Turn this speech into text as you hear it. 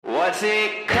What's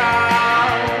it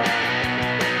called?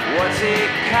 What's it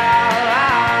called?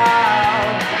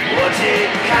 What's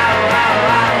it called?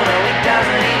 No, he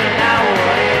doesn't even know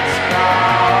what it's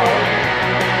called.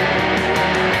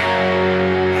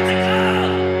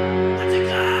 What's it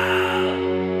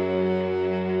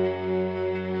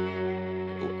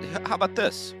called? How about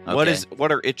this? Okay.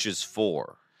 What are itches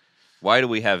for? Why do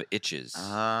we have itches?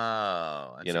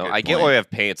 Oh, that's You a know, good I get point. why we have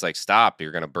pain. It's like, stop,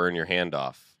 you're going to burn your hand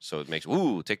off. So it makes,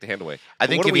 take the hand away. I But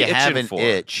think what if are we you have itching an for?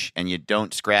 itch and you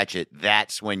don't scratch it,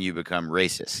 that's when you become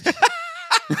racist.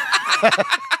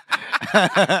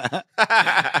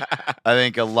 I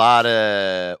think a lot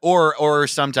of or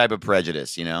some type of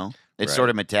prejudice, you know? It Right.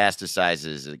 sort of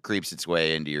metastasizes, it creeps its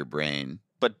way into your brain.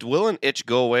 But will an itch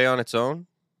go away on its own?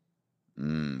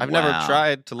 I've never Wow.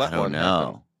 tried to let I don't one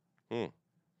know. happen. Hmm.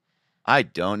 I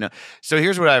don't know. So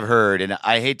here's what I've heard, and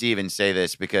I hate to even say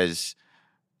this because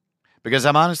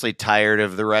I'm honestly tired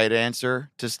of the right answer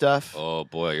to stuff. Oh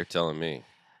boy, you're telling me.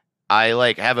 I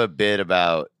have a bit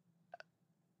about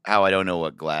how I don't know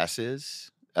what glass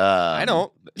is. I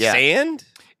don't. yeah. Sand?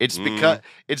 It's because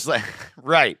it's like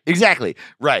right, exactly,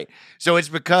 right. So it's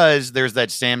because there's that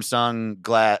Samsung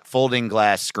folding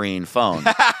glass screen phone,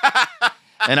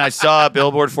 and I saw a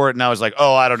billboard for it, and I was like,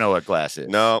 oh, I don't know what glass is.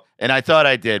 No, and I thought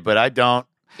I did, but I don't.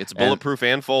 it's bulletproof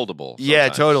and foldable. Yeah,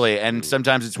 sometimes. totally. And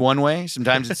sometimes it's one way,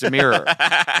 sometimes it's a mirror.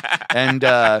 And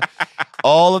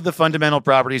all of the fundamental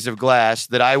properties of glass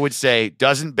that I would say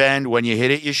doesn't bend, when you hit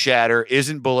it, you shatter,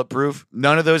 isn't bulletproof.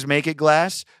 None of those make it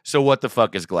glass. So what the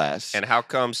fuck is glass? And how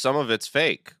come some of it's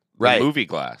fake? The Right. movie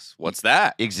glass. What's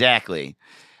that? Exactly.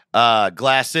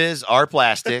 Glasses are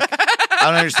plastic. I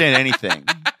don't understand anything.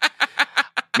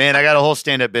 Man, I got a whole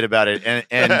stand-up bit about it.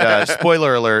 And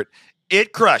spoiler alert,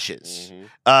 it crushes.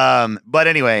 But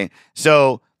anyway,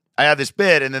 so I have this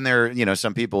bit, and then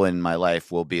some people in my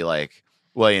life will be like,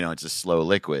 well, it's a slow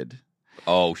liquid.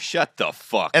 Oh, shut the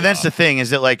fuck And that's up. the thing, is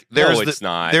that it's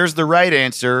not. There's the right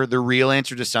answer, the real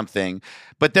answer to something.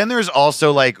 But then there's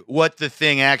also what the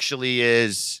thing actually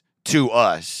is to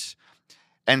us.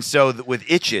 And so with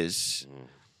itches,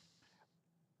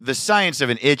 the science of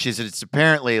an itch is that it's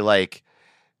apparently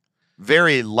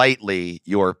very lightly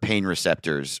your pain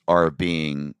receptors are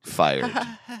being fired.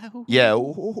 Yeah.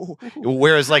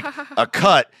 Whereas a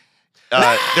cut,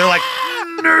 they're like,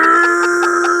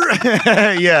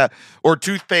 yeah. Or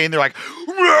tooth pain, they're like,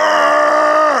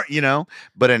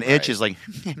 but an itch is like,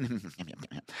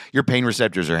 your pain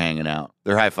receptors are hanging out.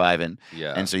 They're high-fiving.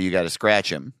 Yeah. And so you got to scratch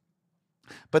them.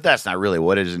 But that's not really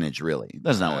what is an itch, really.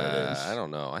 That's not what it is. I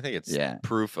don't know. I think it's Yeah.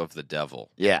 proof of the devil.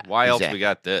 Yeah, Why else exactly. we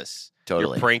got this?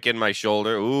 Totally. You're pranking my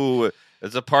shoulder. Ooh,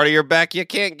 it's a part of your back you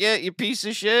can't get, you piece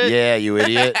of shit. Yeah, you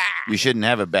idiot. You shouldn't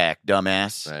have a back,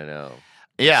 dumbass. I know.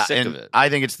 Yeah, sick and of it. I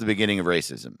think it's the beginning of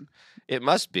racism. It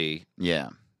must be. Yeah,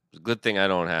 It's a good thing I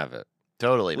don't have it.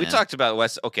 totally, We man. talked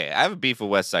about Okay, I have a beef with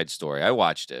West Side Story. I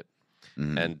watched it.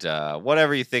 Mhm. And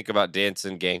whatever you think about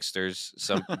dancing gangsters,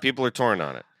 some people are torn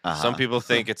on it. Uh-huh. Some people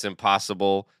think it's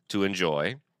impossible to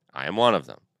enjoy. I am one of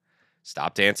them.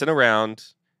 Stop dancing around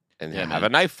and Yeah, have man. a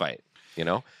knife fight,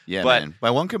 Yeah, but- man.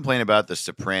 My one complaint about The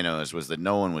Sopranos was that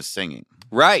no one was singing.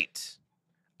 Right.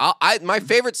 My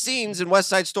favorite scenes in West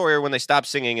Side Story are when they stop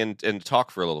singing and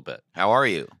talk for a little bit. How are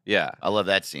you? Yeah. I love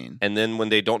that scene. And then when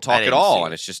they don't I talk at didn't all see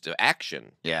and it. it's just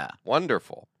action. Yeah.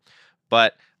 Wonderful.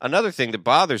 But another thing that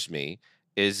bothers me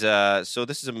is so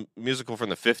this is a musical from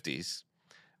the 50s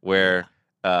where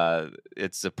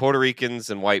it's the Puerto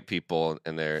Ricans and white people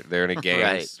and they're in a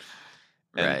gangs.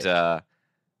 Right. And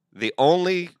the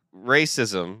only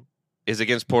racism is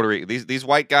against Puerto Rico. These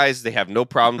white guys, they have no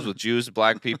problems with Jews,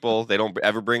 black people. They don't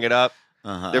ever bring it up.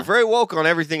 Uh-huh. They're very woke on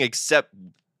everything except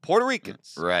Puerto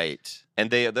Ricans. Right. And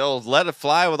they'll let it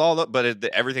fly with all but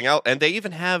everything else. And they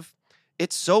even have,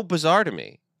 it's so bizarre to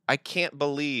me. I can't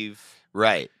believe.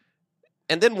 Right.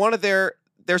 And then they're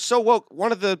so woke.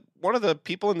 One of the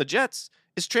people in the Jets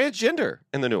is transgender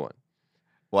in the new one.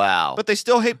 Wow. But they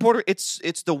still hate Puerto. It's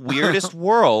the weirdest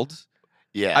world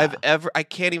yeah. I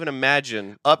can't even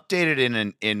imagine.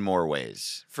 Updated in more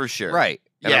ways, for sure. Right.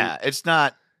 And Yeah. It's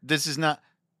not. This is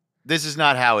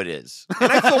not how it is. And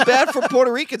I feel bad for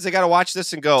Puerto Ricans. They got to watch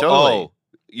this and go, Totally. oh,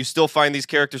 you still find these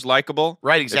characters likable?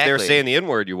 Right. If Exactly. they were saying the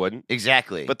N-word, you wouldn't.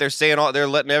 exactly. But they're they're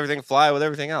letting everything fly with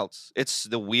everything else. It's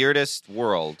the weirdest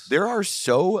world. there are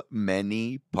so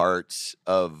many parts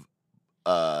of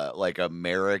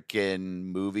American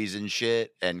movies and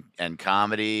shit and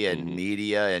comedy and Mhm.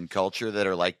 media and culture that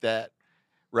are like that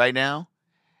right now.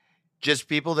 Just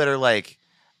people that are like,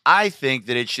 I think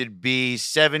that it should be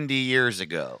 70 years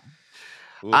ago.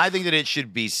 Oof. I think that it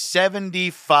should be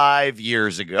 75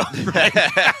 years ago. Right?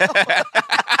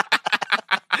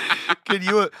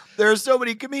 There are so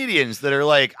many comedians that are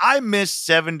like, I missed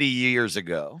 70 years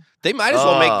ago. They might as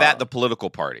well make that the political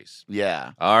parties.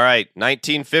 Yeah. All right,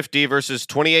 1950 versus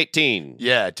 2018.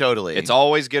 Yeah, totally. It's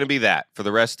always going to be that for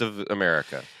the rest of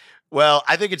America. Well,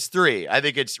 I think it's 3. I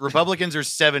think it's Republicans are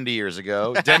 70 years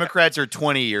ago. Democrats are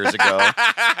 20 years ago.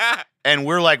 And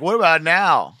we're like, what about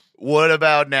now? What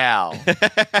about now?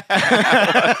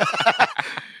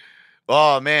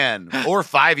 Oh, man. Or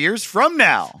 5 years from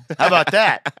now. How about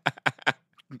that?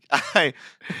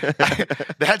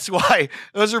 That's why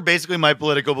those are basically my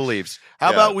political beliefs.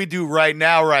 How about we do right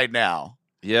now?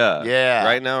 Yeah. Yeah.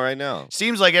 Right now.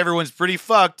 Seems like everyone's pretty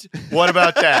fucked. What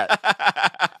about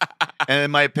that? And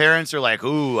then my parents are like,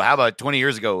 ooh, how about 20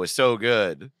 years ago? It was so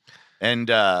good. And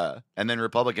then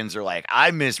Republicans are like,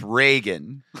 I miss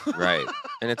Reagan. Right.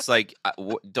 And it's like,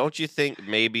 don't you think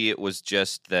maybe it was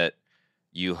just that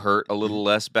you hurt a little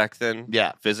less back then?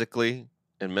 Yeah. Physically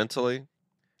and mentally?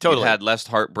 Totally. You had less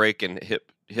heartbreak and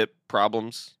hip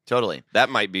problems? Totally. That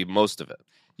might be most of it.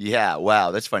 Yeah.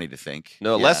 Wow. That's funny to think.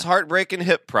 No, Yeah. less heartbreak and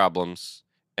hip problems.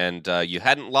 And you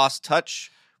hadn't lost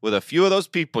touch with a few of those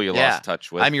people you lost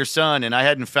touch with. I'm your son, and I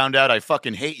hadn't found out I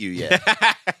fucking hate you yet.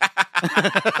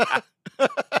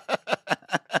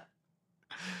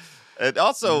 And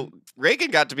also,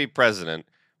 Reagan got to be president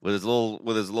with his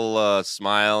little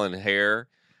smile and hair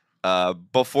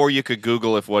before you could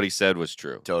Google if what he said was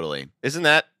true. Totally. Isn't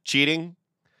that cheating?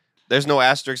 There's no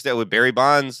asterisk there with Barry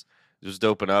Bonds just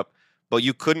open up, but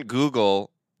you couldn't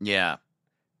Google. Yeah.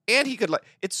 And he could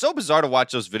it's so bizarre to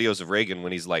watch those videos of Reagan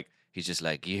when he's just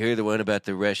like, you hear the one about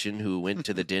the Russian who went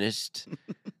to the dentist?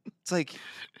 It's like,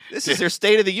 this is their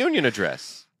State of the Union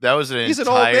address. That was He's an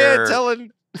old man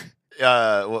telling.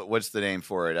 What's the name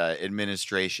for it?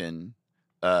 Administration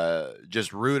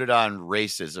just rooted on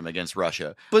racism against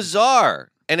Russia.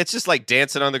 Bizarre. And it's just like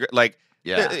dancing on the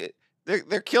Yeah.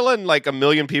 They're killing like 1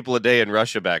 million people a day in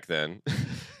Russia back then.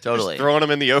 Totally. Just throwing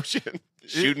them in the ocean,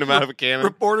 shooting them out of a cannon.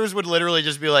 Reporters would literally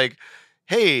just be like,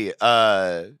 hey,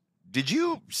 did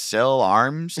you sell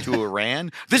arms to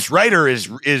Iran? This writer is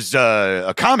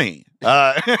a commie.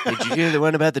 Did you hear the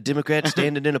one about the Democrats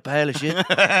standing in a pile of shit?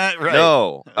 Right.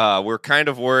 No, we're kind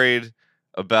of worried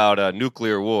about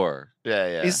nuclear war.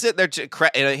 Yeah. He's sitting there,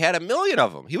 and he had 1 million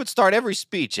of them. He would start every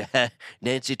speech.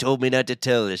 Nancy told me not to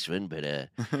tell this one, but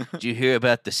did you hear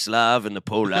about the Slav and the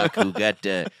Polak who got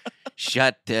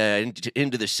shot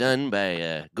into the sun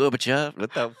by Gorbachev?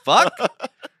 What the fuck?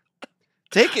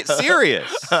 Take it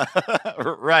serious.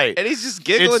 Right. And he's just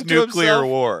giggling It's to nuclear himself.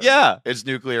 war. Yeah. It's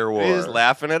nuclear war. He's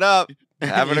laughing it up,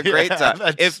 having a great time.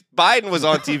 If Biden was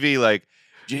on TV like,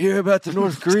 did you hear about the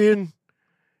North Korean?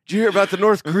 Did you hear about the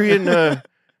North Korean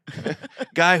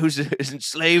guy who's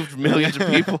enslaved millions of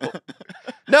people?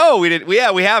 No, we didn't. We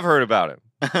have heard about him.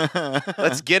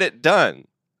 Let's get it done.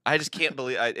 I just can't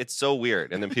believe it's so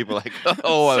weird. And then people are like,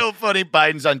 oh, so funny.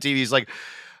 Biden's on TV. He's like,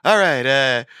 all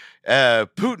right,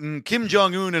 Putin, Kim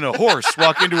Jong-un, and a horse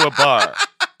walk into a bar.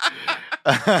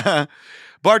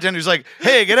 Bartender's like,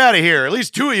 hey, get out of here. At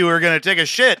least 2 of you are going to take a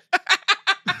shit.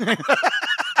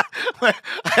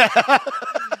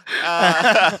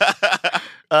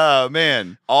 Oh,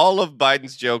 man. all of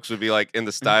Biden's jokes would be like in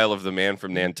the style of the man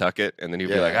from Nantucket. And then he'd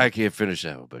be like, I can't finish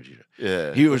that one, but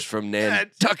Yeah. he was from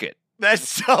Nantucket. That's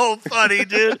so funny,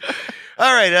 dude.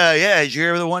 All right, did you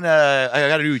hear the one? I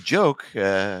got a new joke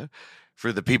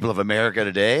for the people of America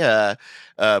today.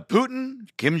 Putin,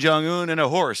 Kim Jong-un, and a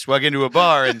horse walk into a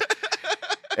bar,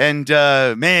 and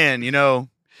man, you know,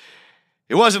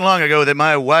 it wasn't long ago that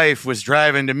my wife was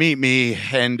driving to meet me,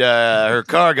 and her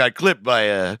car got clipped by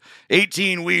a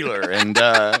 18-wheeler, and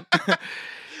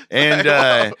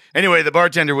anyway, the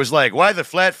bartender was like, "Why the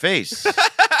flat face?"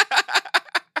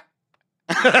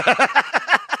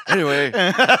 Anyway,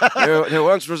 there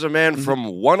once was a man from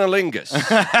Wanalingus.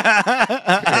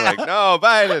 You're like, no,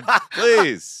 Biden,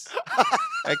 please.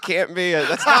 That can't be.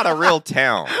 That's not a real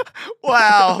town.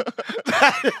 Wow.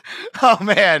 Oh,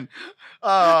 man.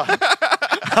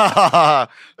 That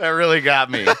really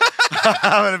got me.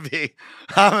 I'm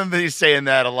gonna be saying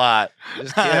that a lot.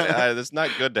 Just can't, it's not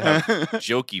good to have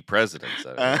jokey presidents.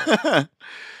 I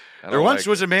There once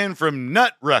was a man from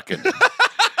Nutrucken.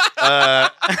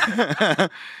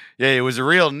 Yeah, it was a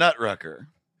real nutrucker.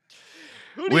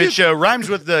 Which rhymes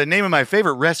with the name of my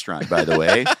favorite restaurant, by the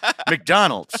way,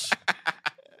 McDonald's.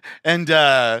 And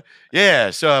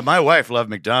yeah, so my wife loved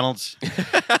McDonald's.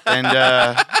 And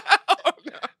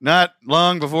not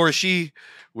long before she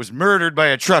was murdered by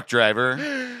a truck driver,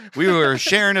 we were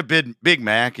sharing a Big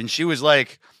Mac, and she was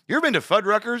like, "You ever been to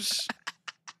Fuddruckers?"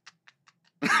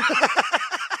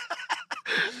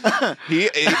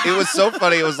 It was so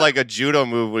funny. It was like a judo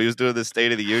move when he was doing the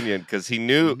State of the Union because he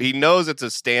knows it's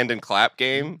a stand and clap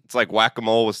game. It's like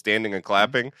whack-a-mole with standing and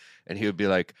clapping, and he would be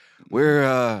like,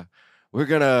 "We're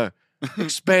gonna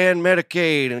expand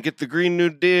Medicaid and get the Green New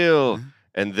Deal,"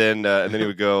 and then he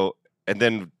would go, and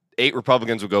then 8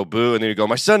 Republicans would go boo, and then he'd go,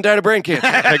 "My son died of brain cancer."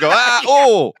 And I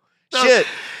go, shit,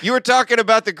 you were talking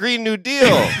about the Green New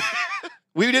Deal.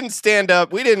 We didn't stand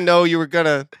up. We didn't know you were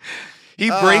gonna. He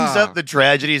brings up the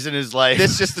tragedies in his life.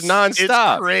 It's just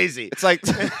nonstop. It's crazy. It's like,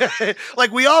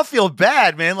 like we all feel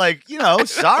bad, man. Like,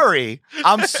 sorry.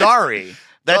 I'm sorry.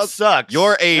 That sucks.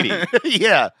 You're 80.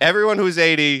 Yeah. Everyone who's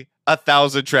 80,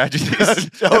 1,000 tragedies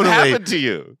Totally. have happened to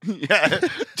you. Yeah.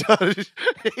 Totally.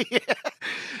 Yeah.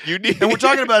 You need. And we're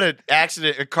talking about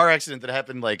a car accident that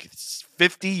happened like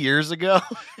 50 years ago.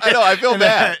 I know. I feel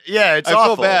bad. Yeah, it's I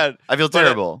awful. feel bad. I feel But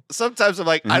terrible. sometimes I'm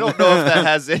like, I don't know if that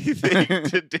has anything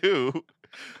to do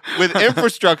with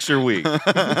Infrastructure Week.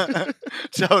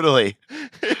 Totally.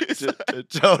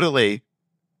 Totally.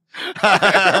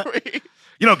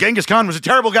 Genghis Khan was a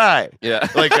terrible guy. Yeah.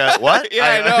 Like, what?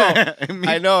 Yeah, I know.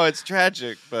 I know it's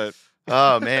tragic, but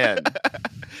Oh, man.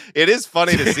 it is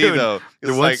funny to see, Dude, though.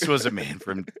 There It's once like, was a man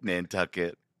from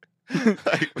Nantucket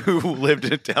who lived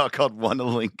in a town called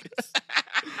Onealingus.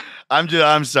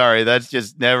 I'm sorry. That's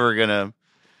just never gonna.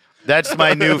 That's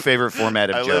my new favorite format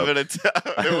of I joke. live in a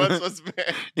town. It once was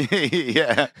man.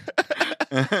 Yeah.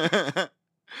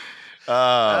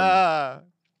 Ah.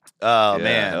 Oh Yeah,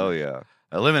 man. hell yeah.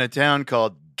 I live in a town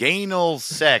called Gainal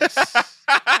Sex.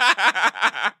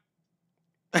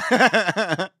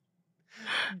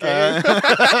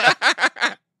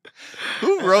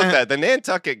 Who wrote that? The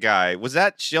Nantucket guy. Was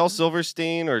that Shel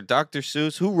Silverstein or Dr.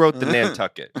 Seuss? Who wrote the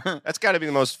Nantucket? That's got to be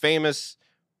the most famous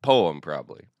poem,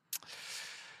 probably.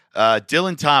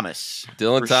 Dylan Thomas.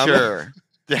 Dylan for Thomas? Sure.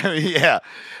 Yeah.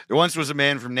 There once was a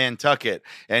man from Nantucket,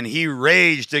 and he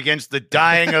raged against the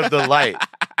dying of the light.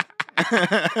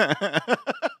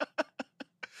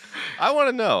 I want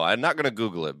to know. I'm not going to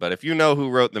Google it, but if you know who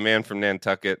wrote The Man from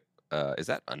Nantucket, is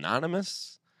that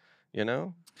anonymous? I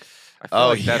feel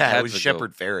like that had it was to go-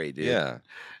 Shepard Fairey, dude.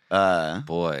 Yeah.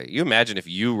 Boy, you imagine if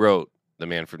you wrote The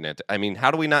Man from Nantucket. I mean,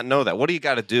 how do we not know that? What do you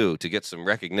got to do to get some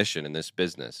recognition in this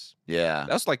business? Yeah.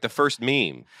 That's like the first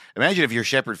meme. Imagine if you're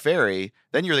Shepard Fairey,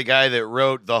 then you're the guy that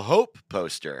wrote the Hope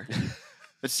poster.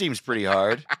 That seems pretty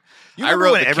hard. You I remember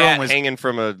wrote when the everyone cat was hanging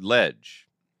from a ledge.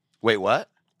 Wait, what?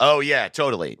 Oh yeah,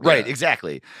 totally. Right, Yeah.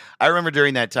 exactly. I remember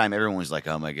during that time everyone was like,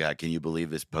 "Oh my god, can you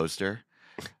believe this poster?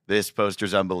 This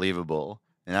poster's unbelievable."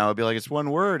 And I would be like, "It's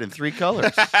one word in 3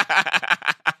 colors."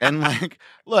 And like,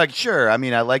 look, sure. I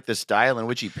mean, I like the style in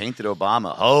which he painted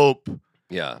Obama. Hope,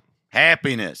 Yeah.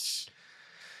 happiness.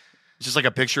 It's just like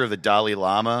a picture of the Dalai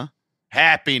Lama.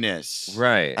 Happiness.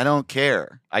 Right. I don't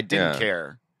care. I didn't Yeah.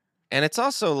 care. And it's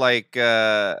also like,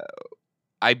 I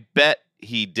bet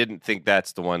he didn't think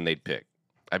that's the one they'd pick.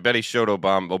 I bet he showed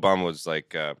Obama. Obama was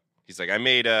like, he's like, I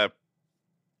made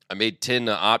 10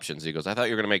 options. He goes, I thought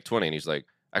you were going to make 20. And he's like,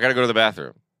 I got to go to the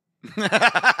bathroom.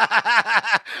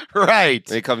 Right.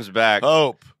 And he comes back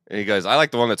Hope. and he goes, I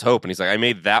like the one that's Hope. And he's like, I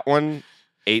made that one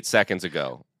 8 seconds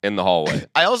ago in the hallway.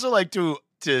 I also like to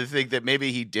think that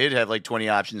maybe he did have like 20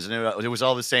 options and it was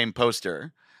all the same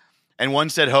poster. And one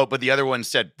said Hope, but the other one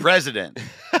said president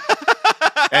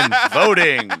and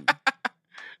voting.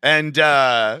 And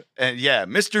yeah,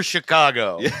 Mr.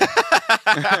 Chicago.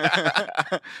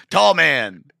 Tall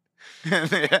man.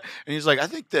 And he's like, I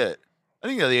think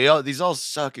these all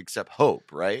suck except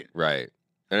Hope, right? Right.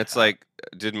 And it's like,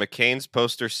 did McCain's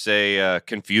poster say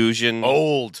confusion?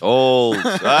 Old. Old.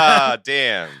 Ah,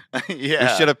 damn.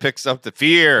 Yeah. We should have picked something.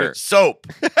 Fear. Soap.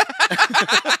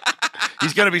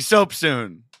 He's going to be soap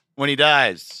soon when he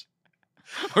dies.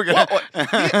 We're gonna...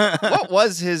 What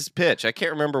was his pitch? I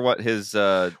can't remember what his.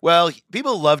 Well,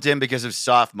 people loved him because of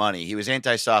soft money. He was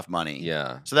anti-soft money.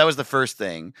 Yeah. So that was the first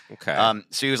thing. Okay.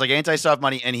 So he was like anti-soft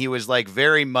money, and he was like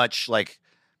very much like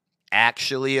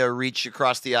actually a reach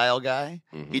across the aisle guy.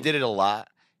 Mhm. He did it a lot.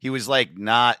 He was like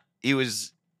not. He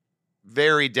was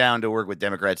very down to work with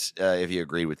Democrats if he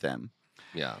agreed with them.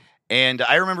 Yeah. And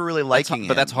I remember really liking him.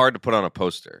 But that's hard to put on a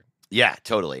poster. Yeah,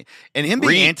 totally. And him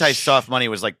being Reach. anti-soft money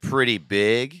was like pretty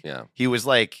big. Yeah. He was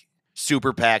like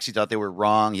super PACs. He thought they were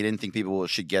wrong. He didn't think people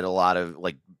should get a lot of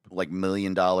like $1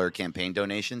 million campaign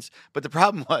donations. But the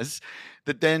problem was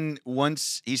that then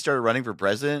once he started running for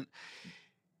president,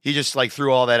 he just like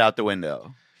threw all that out the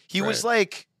window. He was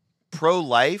like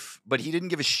pro-life, but he didn't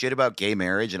give a shit about gay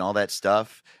marriage and all that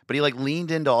stuff. But he like leaned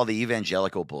into all the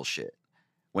evangelical bullshit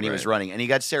when he was Right. running. And he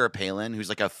got Sarah Palin, who's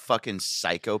like a fucking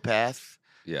psychopath.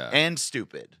 Yeah. And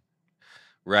stupid.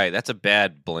 Right. That's a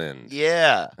bad blend.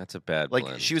 Yeah. That's a bad Like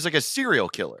blend. she was like a serial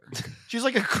killer. She was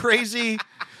like a crazy.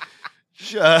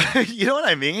 You know what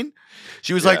I mean?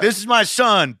 She was like, Yeah. "This is my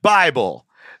son, Bible.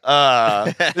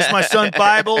 This is my son,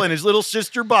 Bible, and his little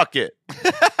sister, Bucket.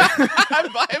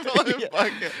 Bible and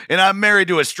bucket. And I'm married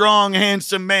to a strong,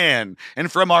 handsome man.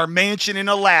 And from our mansion in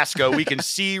Alaska, we can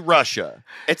see Russia."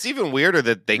 It's even weirder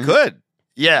that they could.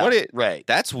 Yeah, What it- right.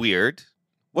 That's weird.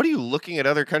 What are you looking at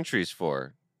other countries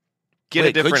for? Get a Wait,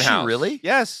 could different she house. really?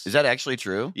 Yes. Is that actually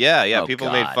true? Yeah, yeah. Oh,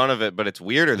 People made God. fun of it, but it's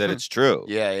weirder that it's true.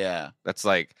 Yeah, yeah. That's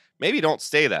like, maybe don't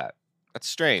say that. That's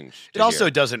strange. It to also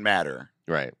hear. doesn't matter.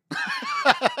 Right.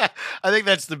 I think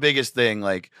that's the biggest thing.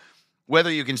 Like, whether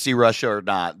you can see Russia or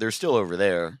not, they're still over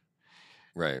there.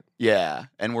 Right. Yeah,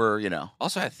 and we're,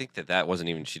 Also, I think that wasn't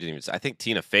even, she didn't even say, I think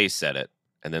Tina Fey said it.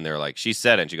 And then they were like, she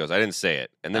said it. And she goes, I didn't say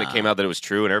it. And then it came out that it was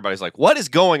true. And everybody's like, what is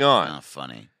going on? oh,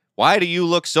 funny. Why do you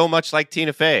look so much like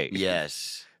Tina Fey?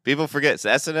 Yes. People forget it's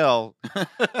SNL.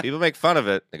 People make fun of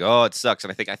it. They go, oh, it sucks.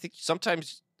 And I think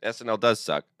sometimes SNL does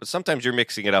suck, but sometimes you're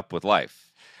mixing it up with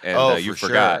life. And you for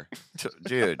forgot. sure.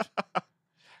 Dude.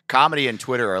 Comedy and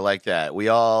Twitter are like that. We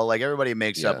all, like, everybody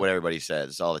makes up Yeah. what everybody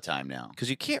says all the time now. Because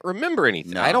you can't remember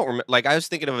anything. No. I don't remember. Like, I was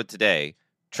thinking of it today.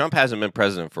 Trump hasn't been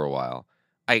president for a while.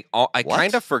 I What?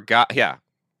 kind of forgot. Yeah.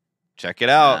 Check it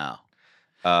out.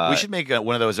 Wow. We should make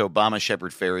one of those Obama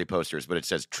Shepherd Ferry posters, but it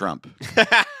says Trump.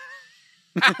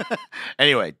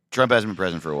 Anyway, Trump hasn't been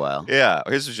president for a while. Yeah.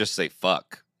 His was just say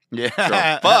fuck. Yeah.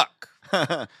 Trump,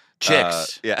 fuck.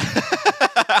 Chicks. Yeah.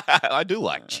 I do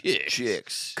like chicks.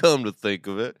 Chicks. Come to think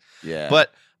of it. Yeah.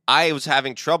 But I was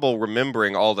having trouble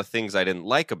remembering all the things I didn't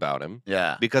like about him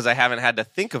yeah. because I haven't had to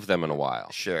think of them in a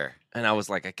while. Sure. And I was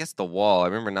like, I guess the wall. I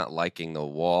remember not liking the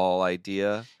wall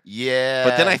idea. Yeah.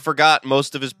 But then I forgot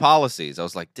most of his policies. I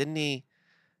was like, he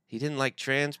didn't like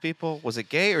trans people? Was it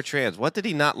gay or trans? What did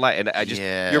he not like? And I just,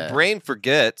 your brain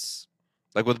forgets.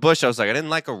 Like with Bush, I was like, I didn't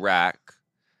like Iraq.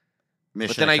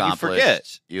 Mission but then you accomplished.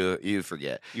 forget. You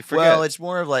forget. You forget. Well, it's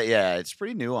more of like, it's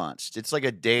pretty nuanced. It's like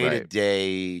a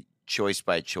day-to-day,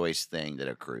 choice-by-choice thing that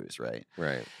accrues, right?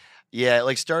 right. Yeah, it,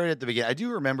 like, started at the beginning. I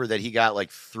do remember that he got like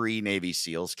 3 Navy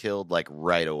SEALs killed like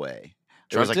right away.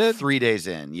 It was Trump like did? 3 days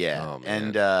in, yeah. Oh, man.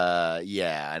 And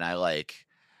and I like,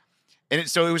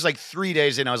 so it was like 3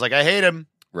 days in. I was like, I hate him.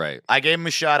 Right. I gave him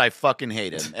a shot. I fucking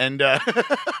hate him. And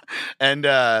and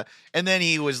then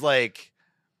he was like,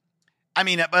 I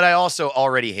mean, but I also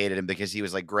already hated him because he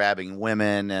was like grabbing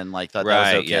women and like thought that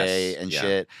Right, was okay yes, and yeah.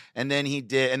 shit. And then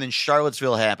and then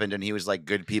Charlottesville happened and he was like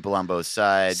good people on both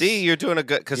sides. See, you're doing a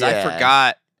good, because I Yeah.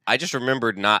 forgot. I just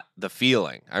remembered not the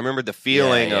feeling. I remembered the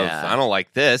feeling yeah. of, I don't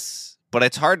like this. But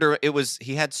it's hard to,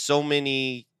 he had so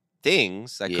many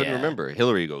things I couldn't Yeah. remember.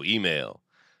 Hillary, you go, email.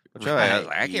 Which I was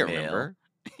like, I can't email. remember.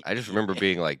 I just remember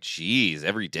being like, geez,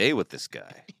 every day with this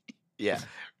guy. Yeah,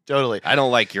 totally. I don't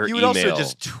like your He would email. also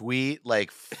just tweet like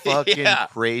fucking Yeah.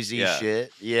 crazy Yeah.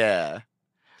 shit. Yeah.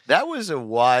 That was a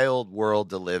wild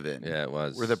world to live in. Yeah, it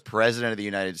was. Where the president of the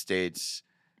United States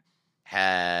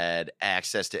had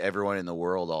access to everyone in the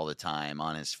world all the time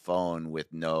on his phone with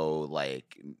no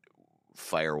like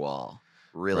firewall.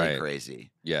 Really Right.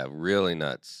 crazy. Yeah, really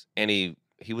nuts. And he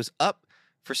was up,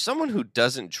 for someone who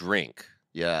doesn't drink,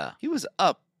 Yeah. he was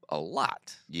up a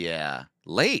lot. Yeah.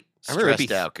 Late. I remember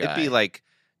Stressed out guy. it'd be like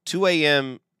 2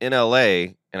 a.m. in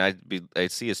LA, and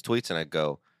I'd see his tweets and I'd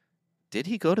go, did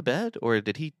he go to bed or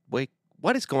did he wake?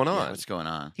 What is going Yeah, on? what's going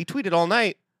on? He tweeted all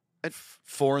night.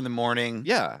 4 a.m,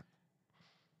 Yeah.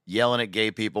 yelling at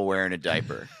gay people wearing a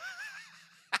diaper.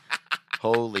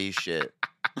 Holy shit.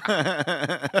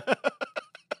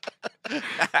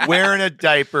 Wearing a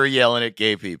diaper, yelling at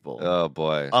gay people. Oh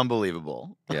boy.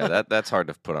 Unbelievable. Yeah, that's hard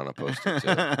to put on a poster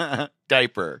too.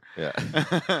 Diaper.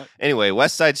 Yeah. Anyway,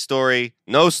 West Side Story,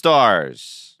 no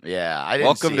stars. Yeah, I didn't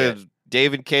Welcome see to it.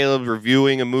 David Caleb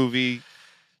reviewing a movie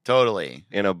Totally.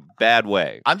 in a bad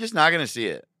way. I'm just not gonna see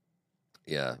it.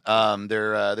 Yeah.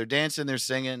 They're dancing, they're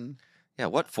singing. Yeah,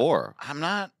 what for? I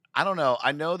don't know.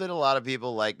 I know that a lot of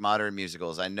people like modern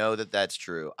musicals. I know that that's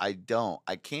true. I don't.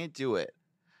 I can't do it.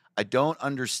 I don't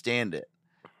understand it.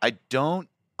 I don't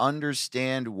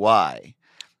understand why.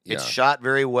 It's Yeah. shot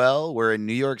very well. We're in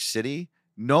New York City.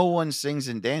 No one sings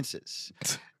and dances.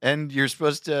 And you're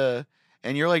supposed to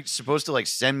like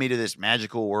send me to this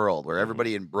magical world where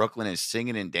everybody in Brooklyn is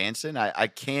singing and dancing. I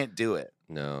can't do it.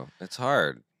 No, it's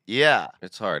hard. Yeah.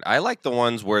 It's hard. I like the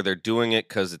ones where they're doing it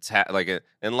because it's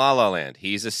in La La Land,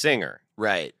 he's a singer.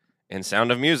 Right. In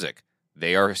Sound of Music,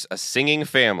 they are a singing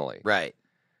family. Right.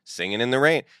 Singing in the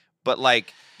rain. But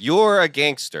like, you're a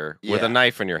gangster with Yeah. a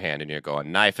knife in your hand, and you're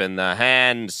going, knife in the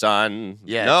hand, son.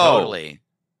 Yeah, no, totally.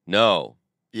 No,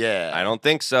 Yeah. I don't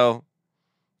think so.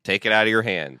 Take it out of your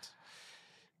hand.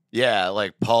 Yeah,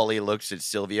 like Paulie looks at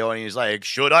Silvio and he's like,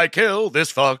 "Should I kill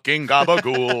this fucking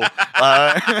gabagool?"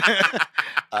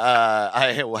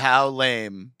 How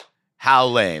lame. How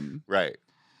lame. Right.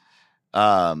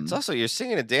 It's also you're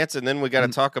singing and dancing, and then we got to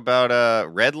talk about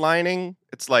redlining.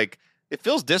 It's like it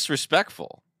feels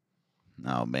disrespectful.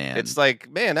 Oh man. It's like,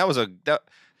 man, that was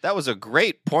a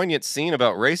great poignant scene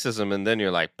about racism, and then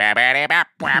you're like,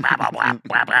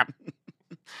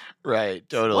 right,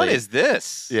 totally. what is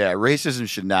this? Yeah, racism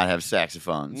should not have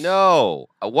saxophones. No.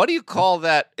 What do you call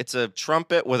that? It's a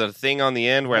trumpet with a thing on the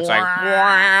end where it's like,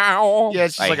 wow. Yeah,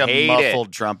 it's just I like a hate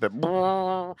muffled trumpet. It's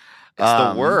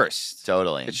the worst.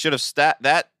 Totally. It should have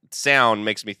that sound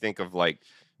makes me think of like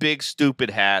big stupid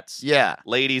hats. Yeah.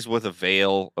 Ladies with a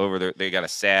veil over their they got a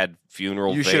sad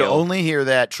funeral You veil. should only hear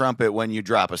that trumpet when you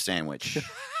drop a sandwich.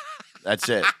 That's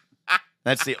it.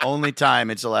 That's the only time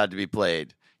it's allowed to be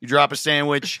played. You drop a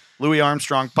sandwich, Louis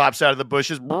Armstrong pops out of the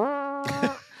bushes.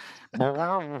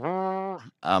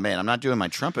 Oh man, I'm not doing my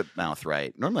trumpet mouth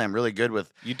right. Normally I'm really good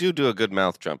with, You do a good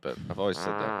mouth trumpet. I've always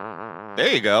said that.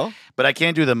 There you go. but I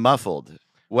can't do the muffled.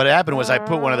 What happened was I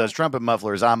put one of those trumpet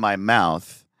mufflers on my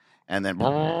mouth and then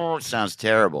it sounds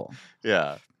terrible.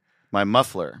 Yeah. My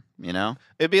muffler, you know?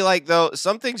 It'd be like though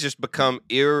some things just become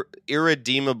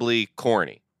irredeemably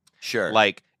corny. Sure.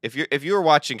 Like if you were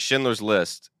watching Schindler's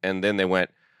List and then they went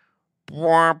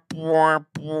you'd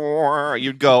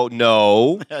go,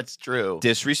 no, That's true.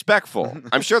 disrespectful.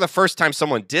 I'm sure the first time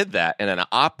someone did that in an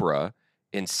opera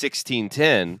in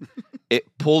 1610, it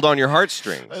pulled on your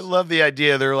heartstrings. I love the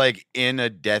idea they're like in a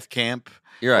death camp,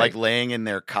 You're right. like laying in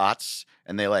their cots,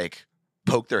 and they like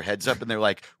poke their heads up and they're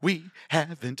like, "We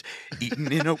haven't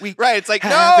eaten in a week." Right. It's like,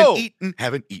 haven't no.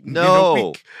 haven't eaten No. in a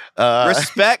week.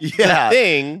 Respect yeah. the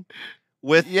thing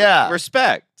with Yeah.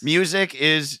 respect. Music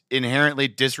is inherently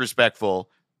disrespectful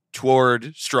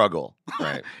toward struggle.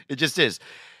 Right. It just is.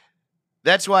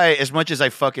 That's why, as much as I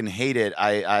fucking hate it,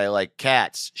 I like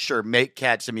Cats. Sure, make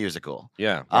Cats a musical.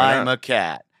 Yeah. I'm a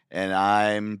cat and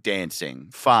I'm dancing.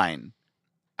 Fine.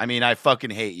 I mean, I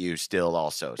fucking hate you still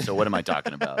also. So what am I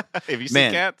talking about? Have you seen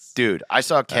Man, Cats? Dude, I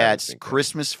saw Cats seen Cats.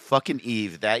 Christmas fucking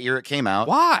Eve that year it came out.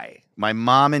 Why? My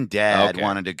mom and dad Okay.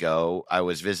 wanted to go. I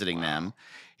was visiting them.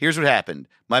 Here's what happened.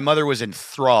 My mother was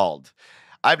enthralled.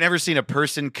 I've never seen a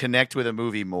person connect with a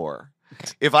movie more.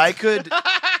 If I could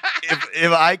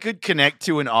if I could connect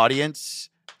to an audience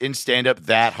in stand up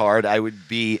that hard, I would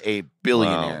be a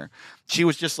billionaire. She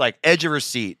was just like edge of her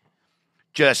seat,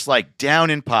 just like down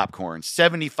in popcorn,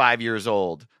 75 years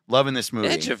old, loving this movie.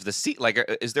 Edge of the seat. Like,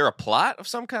 is there a plot of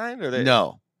some kind? Or they...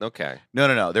 No. Okay.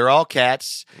 No. They're all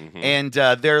cats. Mhm. And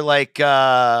they're like,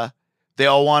 they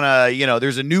all want to,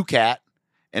 there's a new cat,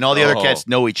 and all the other Oh. cats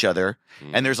know each other.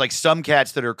 Mm. And there's like some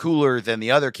cats that are cooler than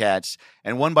the other cats.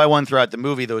 And one by one throughout the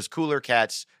movie, those cooler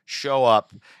cats show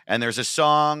up. And there's a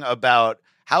song about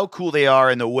how cool they are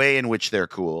and the way in which they're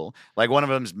cool. Like one of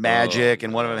them's magic,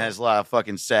 and one of them no. has a lot of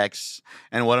fucking sex,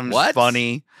 and one of them's What?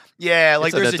 funny. Yeah, like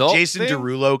It's an there's a adult Jason thing?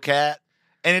 Derulo cat.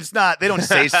 And it's not, they don't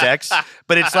say sex,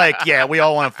 but it's like, yeah, we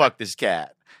all want to fuck this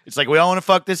cat. It's like, we all want to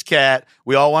fuck this cat.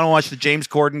 We all want to watch the James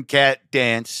Corden cat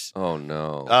dance. Oh,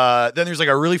 no. Then there's like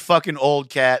a really fucking old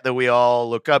cat that we all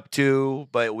look up to,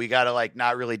 but we got to like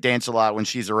not really dance a lot when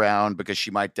she's around because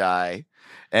she might die.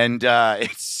 And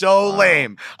it's so Wow.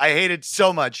 lame. I hate it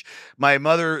so much. My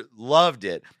mother loved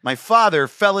it. My father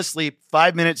fell asleep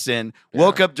 5 minutes in,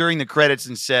 woke up during the credits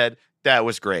and said, "That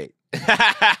was great."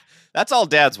 That's all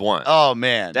dads want. Oh,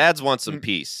 man. Dads want some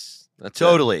peace. That's it.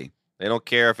 Totally. They don't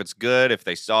care if it's good, if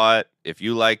they saw it, if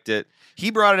you liked it. He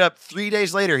brought it up 3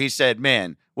 days later. He said,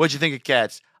 "Man, what'd you think of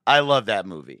Cats? I love that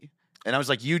movie." And I was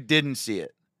like, "You didn't see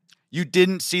it. You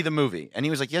didn't see the movie." And he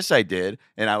was like, "Yes, I did."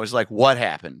 And I was like, "What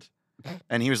happened?"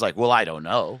 And he was like, "Well, I don't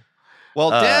know."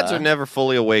 Well, dads Uh, are never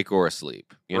fully awake or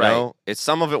asleep. You Right. know, it's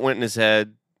some of it went in his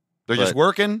head. They're just But-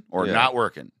 working or yeah. not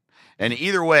working. And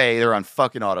either way, they're on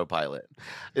fucking autopilot.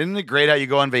 Isn't it great how you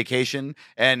go on vacation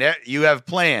and you have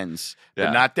plans, Yeah.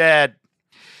 but not dad?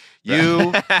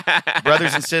 You,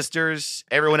 brothers and sisters,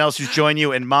 everyone else who's joined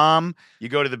you, and mom, you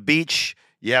go to the beach,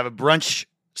 you have a brunch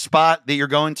spot that you're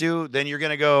going to, then you're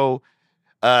going to go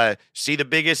see the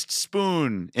biggest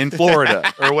spoon in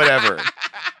Florida or whatever.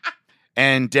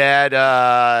 And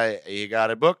dad, he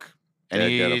got a book, and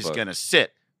Dad got a he's book. going to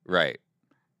sit. Right.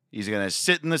 He's going to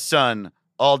sit in the sun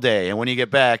all day. And when you get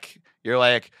back, you're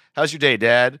like, "How's your day,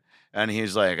 Dad?" And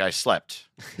he's like, "I slept."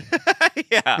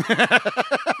 Yeah.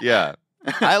 Yeah.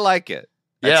 I like it.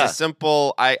 It's Yeah. a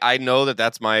simple. I know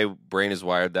that's my brain is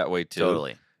wired that way too.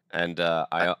 Totally. And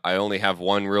I only have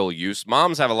one real use.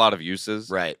 Moms have a lot of uses.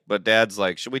 Right. But dad's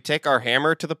like, should we take our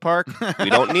hammer to the park? We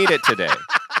don't need it today.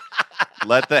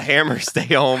 Let the hammer stay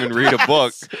home and read a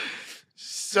book.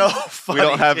 So funny. We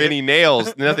don't have dude. any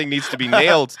nails. Nothing needs to be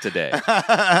nailed today.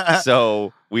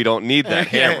 So we don't need that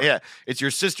hammer. Yeah. It's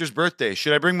your sister's birthday.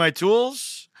 Should I bring my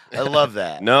tools? I love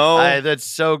that. No. That's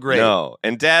so great. No.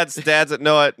 And dads that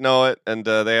know it. And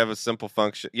they have a simple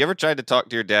function. You ever tried to talk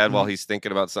to your dad while he's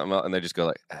thinking about something else and they just go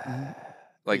like,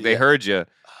 like they heard you,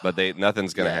 but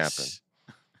nothing's going to happen.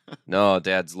 No,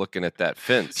 dad's looking at that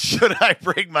fence. Should I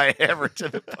bring my hammer to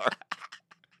the park?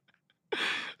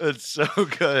 That's so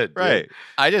good. Right.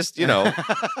 I just,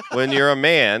 when you're a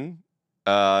man,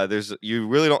 you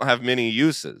really don't have many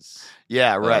uses.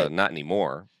 Yeah, right. Not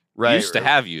anymore. Right. Used to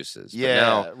have uses. Yeah,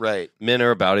 but now right. men are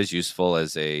about as useful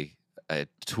as a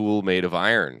tool made of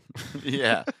iron.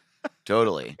 Yeah,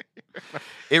 totally.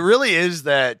 It really is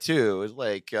that too. It's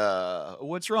like,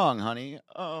 what's wrong, honey?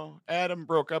 Oh, Adam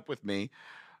broke up with me.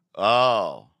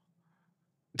 Oh.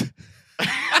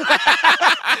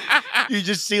 You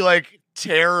just see like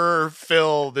terror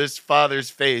fill this father's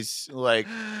face. Like,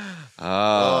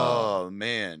 oh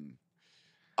man.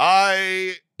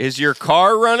 Is your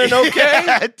car running okay?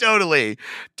 Yeah, totally.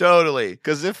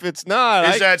 Because if it's not,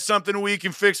 Is that something we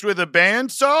can fix with a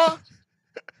bandsaw?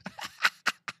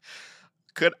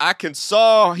 I can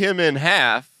saw him in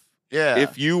half. Yeah.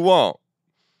 If you want.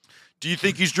 Do you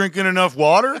think he's drinking enough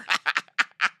water?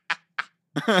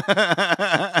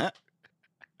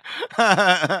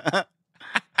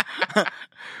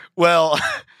 Well,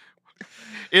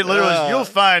 it literally is, you'll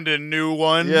find a new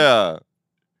one. Yeah.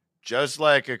 Just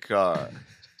like a car.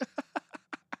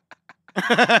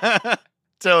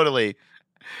 Totally.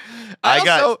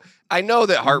 I know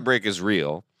that heartbreak is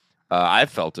real. I've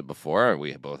felt it before.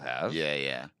 We both have.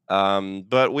 Yeah.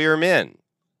 But we are men.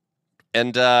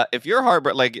 And if you're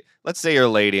heartbroken, like, let's say you're a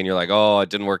lady and you're like, oh, it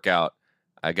didn't work out.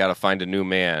 I got to find a new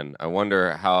man. I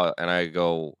wonder how. And I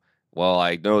go, well,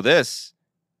 I know this.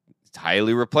 It's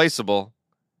highly replaceable.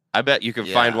 I bet you can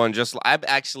find one it's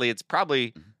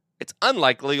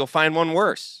unlikely you'll find one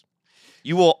worse.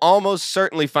 You will almost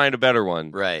certainly find a better one.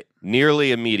 Right.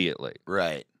 Nearly immediately.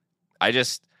 Right.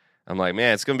 I'm like,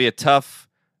 man, it's going to be a tough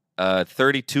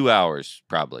 32 hours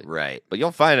probably. Right. But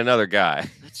you'll find another guy.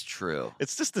 That's true.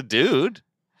 It's just a dude.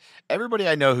 Everybody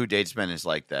I know who dates men is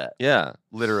like that. Yeah.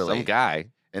 Literally. Some guy.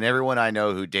 And everyone I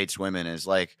know who dates women is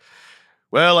like,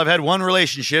 well, I've had one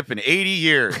relationship in 80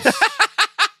 years.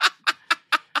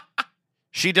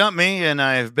 She dumped me, and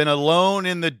I've been alone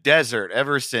in the desert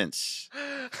ever since.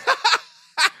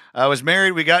 I was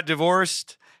married, we got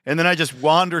divorced, and then I just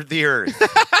wandered the earth.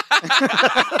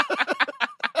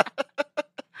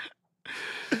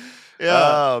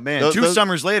 Yeah. Oh, man. Two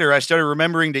summers later, I started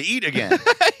remembering to eat again.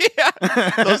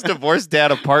 Yeah. Those divorced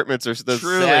dad apartments are the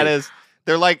Truly. saddest.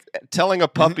 They're like telling a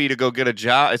puppy to go get a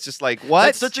job. It's just like, what?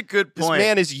 That's such a good point. This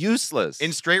man is useless.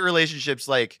 In straight relationships,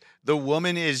 like, the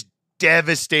woman is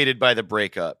devastated by the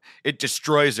breakup. It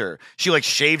destroys her. She like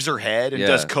shaves her head and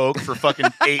does coke for fucking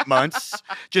 8 months.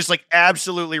 Just like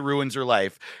absolutely ruins her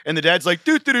life. And the dad's like,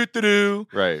 do.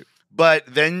 Right. But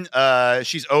then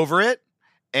she's over it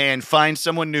and finds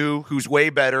someone new who's way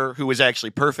better, who is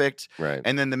actually perfect. Right.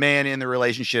 And then the man in the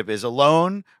relationship is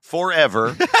alone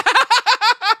forever,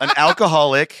 an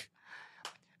alcoholic,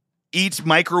 eats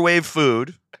microwave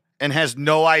food, and has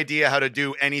no idea how to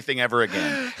do anything ever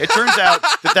again. It turns out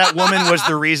that woman was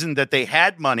the reason that they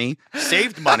had money,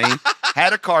 saved money,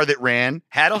 had a car that ran,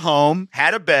 had a home,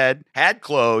 had a bed, had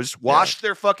clothes, washed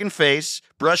their fucking face,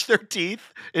 brushed their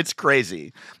teeth. It's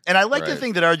crazy. And I like to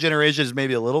think that our generation is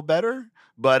maybe a little better,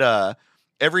 but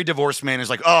every divorced man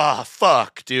is like, oh,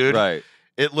 fuck, dude. Right.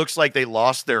 It looks like they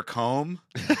lost their comb.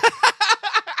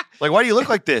 Like, why do you look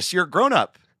like this? You're a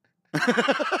grown-up.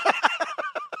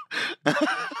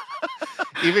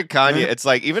 Even Kanye, it's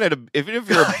like even if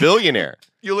you're a billionaire,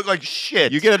 you look like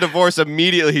shit. You get a divorce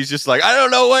immediately. He's just like, I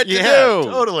don't know what to do.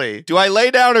 Totally. Do I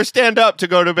lay down or stand up to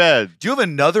go to bed? Do you have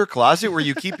another closet where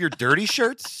you keep your dirty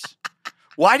shirts?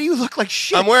 Why do you look like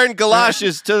shit? I'm wearing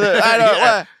galoshes to the. I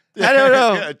don't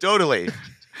know. Yeah, totally.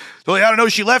 So I don't know.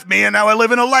 She left me, and now I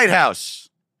live in a lighthouse.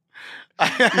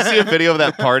 You see a video of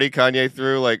that party Kanye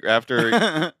threw, like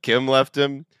after Kim left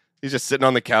him. He's just sitting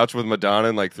on the couch with Madonna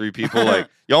and like 3 people. Like,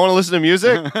 y'all want to listen to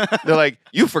music? They're like,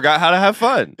 you forgot how to have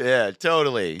fun. Yeah,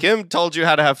 totally. Kim told you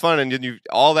how to have fun, and then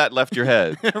all that left your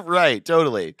head. Right,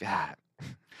 totally. God,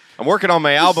 I'm working on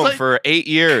my album like for 8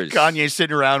 years. Kanye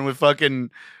sitting around with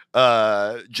fucking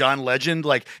John Legend,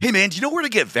 like, hey man, do you know where to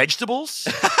get vegetables?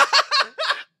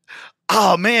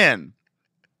 Oh man,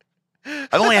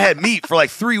 I've only had meat for like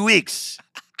 3 weeks.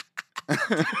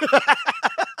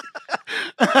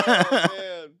 Oh,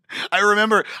 man. I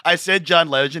remember I said John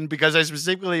Legend because I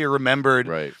specifically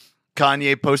remembered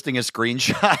Kanye posting a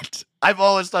screenshot. I've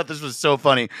always thought this was so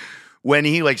funny. When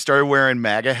he like started wearing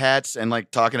MAGA hats and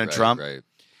like talking to Trump, Right.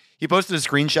 he posted a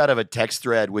screenshot of a text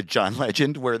thread with John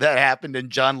Legend where that happened, and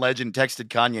John Legend texted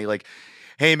Kanye like,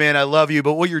 "Hey man, I love you,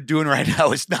 but what you're doing right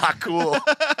now is not cool." And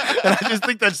I just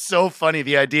think that's so funny.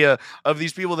 The idea of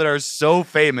these people that are so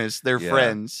famous, they're Yeah.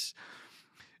 friends,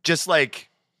 just like,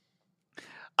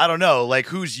 I don't know, like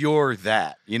who's your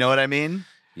that? You know what I mean?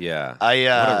 Yeah. I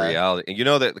What a reality. And you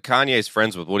know that Kanye's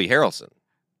friends with Woody Harrelson.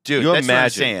 dude, You that's what I'm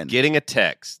imagine saying. getting a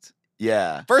text,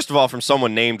 Yeah, first of all, from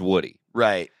someone named Woody.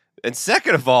 right. And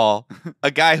second of all,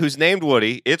 a guy who's named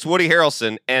Woody, it's Woody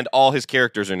Harrelson, and all his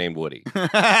characters are named Woody. And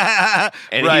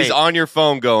right. he's on your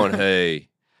phone going, hey,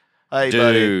 Hey, buddy.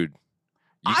 dude,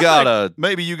 you I gotta. think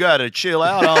maybe you gotta chill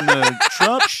out on the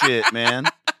Trump shit, man.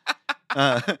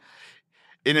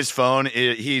 In his phone,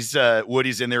 he's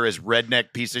Woody's in there as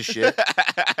redneck piece of shit.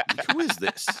 Like, who is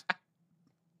this?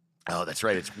 Oh, that's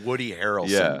right. It's Woody Harrelson.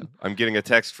 Yeah, I'm getting a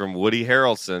text from Woody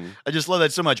Harrelson. I just love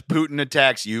that so much. Putin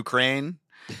attacks Ukraine.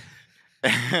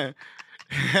 And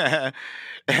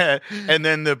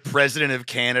then the president of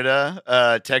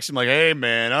Canada texts him like, "Hey,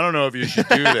 man, I don't know if you should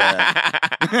do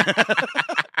that."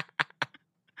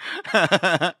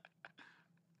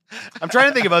 I'm trying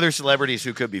to think of other celebrities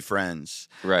who could be friends.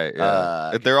 Right.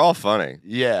 Yeah. They're all funny.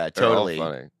 Yeah, They're all totally.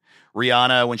 funny.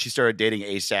 Rihanna, when she started dating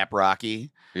ASAP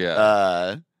Rocky,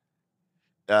 Yeah.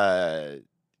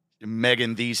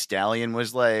 Megan Thee Stallion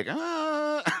was like, maybe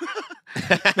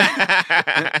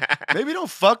don't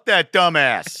fuck that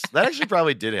dumbass. That actually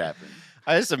probably did happen.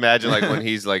 I just imagine like when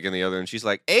he's like in the other and she's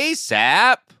like,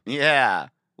 ASAP, Yeah.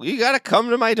 well, you got to come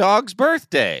to my dog's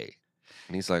birthday.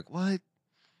 And he's like, what?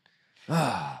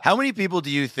 Oh, How many people do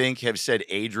you think have said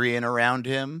Adrian around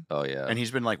him? yeah. And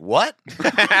he's been like, what?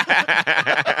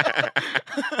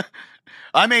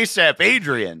 I'm ASAP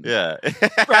Adrian. Yeah.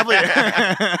 Probably.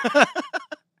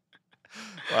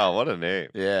 Wow, what a name.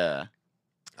 Yeah.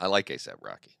 I like ASAP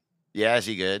Rocky. Yeah, is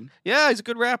he good? Yeah, he's a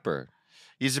good rapper.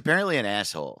 He's apparently an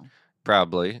asshole.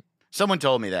 Probably. Someone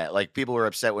told me that. Like, people were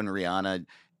upset when Rihanna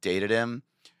dated him.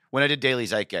 When I did Daily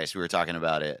Zeitgeist, we were talking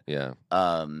about it. Yeah.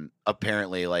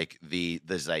 Apparently, like, the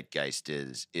Zeitgeist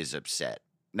is upset.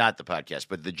 Not the podcast,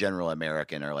 but the general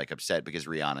American are, like, upset because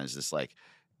Rihanna is this, like,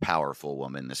 powerful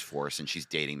woman, this force, and she's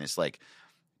dating this, like,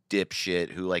 dipshit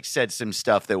who, like, said some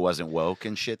stuff that wasn't woke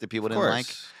and shit that people Of didn't like.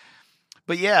 course.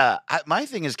 But yeah, my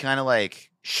thing is kind of like,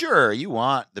 sure, you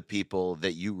want the people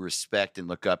that you respect and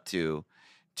look up to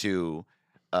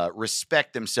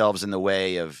respect themselves in the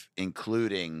way of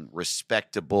including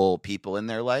respectable people in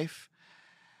their life.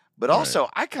 But Right. also,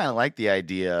 I kind of like the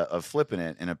idea of flipping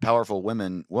it, and a powerful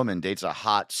woman dates a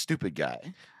hot, stupid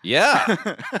guy.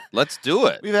 Yeah. Let's do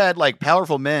it. We've had like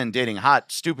powerful men dating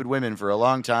hot, stupid women for a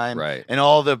long time. Right. And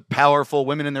all the powerful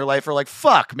women in their life are like,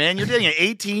 fuck, man, you're dating an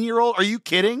 18-year-old? Are you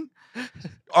kidding?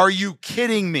 Are you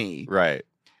kidding me? Right.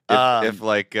 If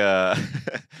like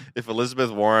if Elizabeth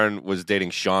Warren was dating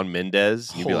Shawn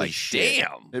Mendes, you'd be Holy like, shit.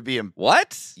 damn. It'd be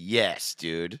What? yes,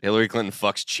 dude. Hillary Clinton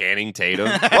fucks Channing Tatum.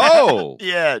 Whoa.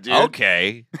 Yeah, dude.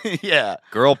 Okay. Yeah.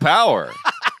 Girl power.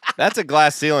 That's a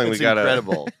glass ceiling. It's we got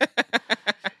incredible.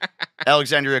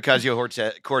 Alexandria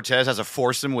Ocasio-Cortez has a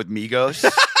foursome with Migos.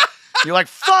 You're like,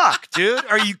 fuck, dude.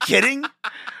 Are you kidding?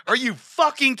 Are you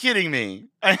fucking kidding me?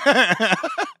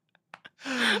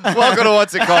 Welcome to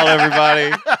What's It Called,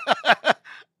 everybody.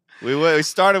 We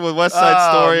started with West Side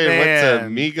Oh, Story and went to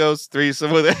man. Migos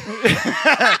threesome with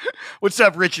it. What's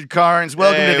up, Richard Carnes?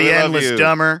 Welcome Hey, to the we love Endless you.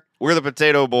 Dumber. We're the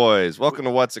Potato Boys. Welcome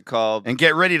to What's It Called. And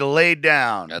get ready to lay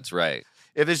down. That's right.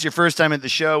 If this is your first time at the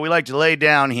show, we like to lay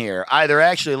down here. Either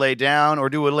actually lay down or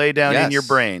do a lay down in Yes. your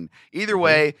brain. Either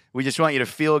way, we just want you to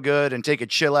feel good and take a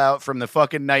chill out from the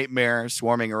fucking nightmare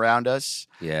swarming around us.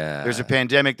 Yeah. There's a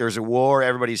pandemic, there's a war,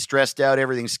 everybody's stressed out,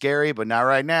 everything's scary, but not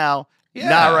right now. Yeah.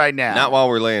 Not right now. Not while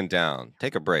we're laying down.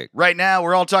 Take a break. Right now,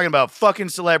 we're all talking about fucking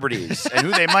celebrities and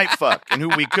who they might fuck and who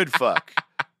we could fuck.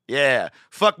 Yeah.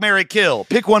 Fuck, marry, kill.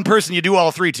 Pick one person you do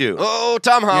all three to. Oh,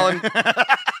 Tom Holland.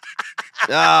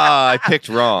 I picked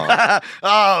wrong.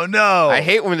 Oh, no. I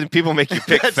hate when people make you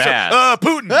pick fast.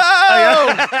 Putin.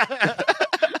 Oh!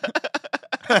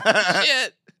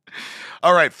 Shit.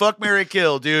 All right, fuck, marry,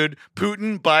 kill, dude.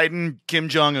 Putin, Biden, Kim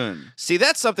Jong-un. See,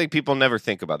 that's something people never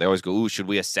think about. They always go, ooh, should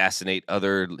we assassinate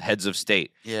other heads of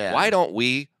state? Yeah. Why don't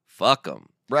we fuck them?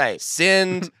 Right.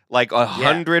 Send like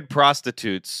 100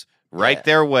 prostitutes right Yeah.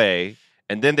 their way.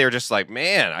 And then they're just like,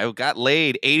 man, I got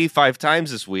laid 85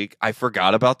 times this week. I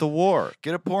forgot about the war.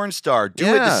 Get a porn star. Do it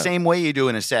the Yeah. same way you do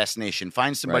an assassination.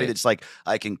 Find somebody Right. that's like,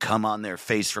 I can come on their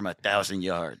face from 1,000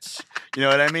 yards. You know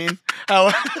what I mean?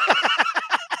 How-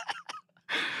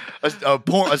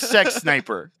 a sex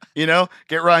sniper. You know,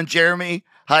 get Ron Jeremy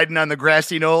hiding on the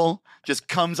grassy knoll, just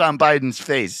comes on Biden's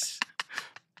face,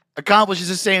 accomplishes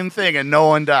the same thing, and no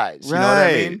one dies. You know what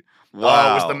I mean? Wow.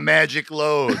 Oh, it was the magic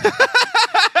load.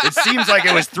 It seems like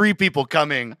it was 3 people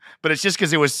coming, but it's just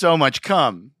because it was so much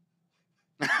cum.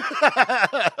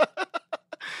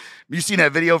 You seen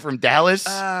that video from Dallas?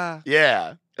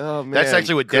 Yeah. Oh man, That's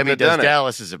actually what Couldn't Demi have Does done it.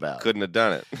 Dallas is about. Couldn't have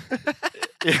done it.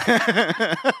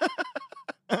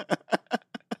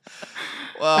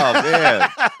 Oh man,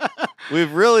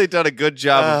 we've really done a good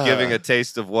job of giving a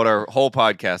taste of what our whole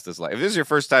podcast is like. If this is your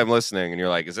first time listening and you're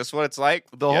like, "Is this what it's like?"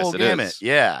 The Yes, whole it gamut. is.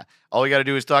 Yeah. All we got to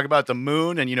do is talk about the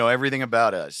moon, and you know everything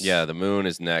about us. Yeah, the moon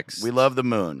is next. We love the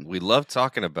moon. We love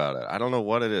talking about it. I don't know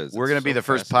what it is. We're It's going to be so the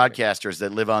first fascinating. podcasters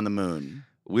that live on the moon.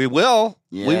 We will.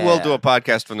 We will do Yeah. a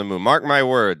podcast from the moon. Mark my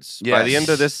words. By the Yes. end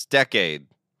of this decade,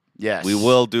 Yes. we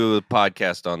will do a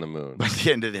podcast on the moon. By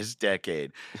the end of this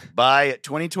decade. By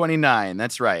 2029.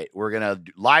 That's right. We're going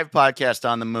to live podcast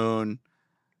on the moon,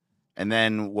 and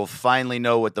then we'll finally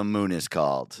know what the moon is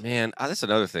called. Man, that's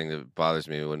another thing that bothers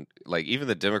me when, like, even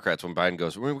the Democrats, when Biden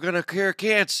goes, "We're going to cure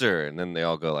cancer," and then they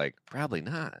all go, like, "Probably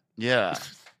not." Yeah.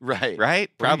 Right. Right?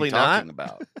 What Probably are you not. talking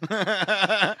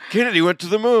about? Kennedy went to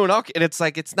the moon. Okay. And it's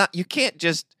like, it's not, you can't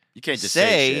just You can't just say,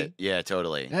 say shit. Yeah,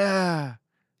 totally. ah.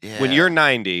 Yeah. When you're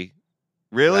 90,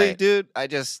 really, Right. dude?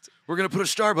 We're going to put a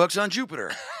Starbucks on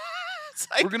Jupiter. It's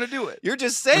like, We're going to do it. you're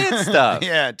just saying stuff.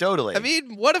 Yeah, totally. I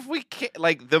mean, what if we can't,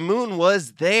 like, the moon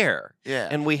was there yeah.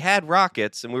 and we had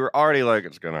rockets and we were already like,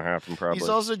 it's going to happen probably. He's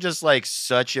also just like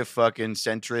such a fucking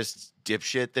centrist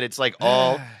dipshit that it's like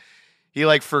all he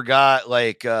like forgot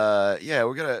like yeah,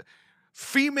 we're gonna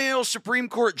female Supreme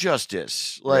Court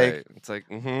justice. Like Right. It's like,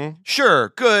 mm-hmm. sure,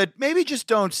 good. Maybe just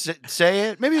don't say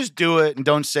it. Maybe just do it and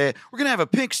don't say it. We're gonna have a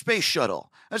pink space shuttle.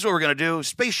 That's what we're gonna do.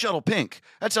 Space shuttle pink.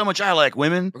 That's how much I like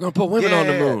women. We're going to put women on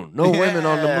the Yeah. moon. No women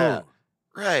on the Yeah. moon.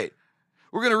 Right.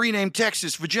 We're gonna rename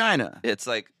Texas vagina. It's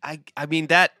like, I mean,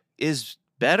 that is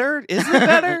better? Isn't it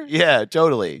better? Yeah,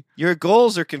 totally. Your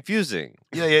goals are confusing.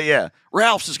 Yeah.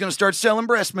 Ralph's is gonna start selling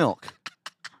breast milk.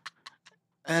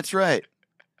 That's right.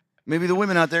 Maybe the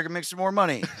women out there can make some more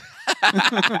money.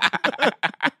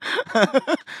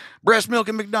 Breast milk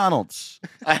and McDonald's.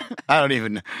 I don't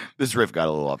even. This riff got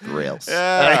a little off the rails.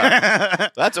 Yeah.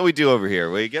 That's what we do over here.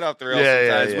 We get off the rails Yeah,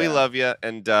 sometimes. yeah. We love you.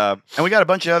 And And we got a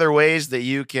bunch of other ways that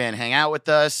you can hang out with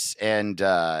us and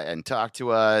talk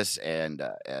to us and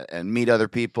meet other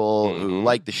people who Mhm.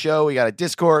 like the show. We got a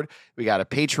Discord. We got a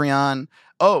Patreon.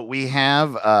 Oh, we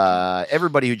have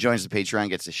everybody who joins the Patreon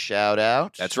gets a shout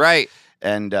out. that's right.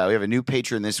 And we have a new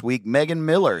patron this week, Megan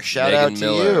Miller. Shout Megan out to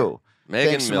Miller. you. Megan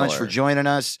Thanks so Miller. much for joining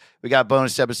us. We got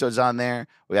bonus episodes on there.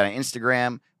 We got an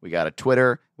Instagram. We got a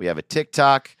Twitter. We have a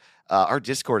TikTok. Our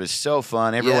Discord is so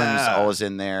fun. Everyone's Yeah. always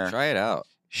in there Try it out.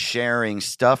 sharing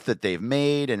stuff that they've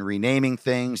made and renaming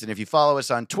things. And if you follow us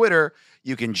on Twitter,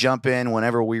 you can jump in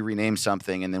whenever we rename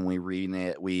something, and then we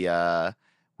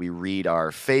read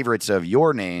our favorites of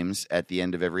your names at the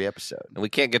end of every episode. And we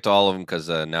can't get to all of them because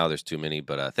now there's too many.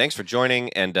 But thanks for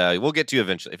joining, and we'll get to you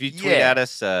eventually. If you tweet Yeah, at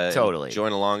us, and totally.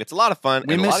 join along. It's a lot of fun.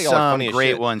 We and a lot miss of y'all are some funny as great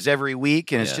shit. ones every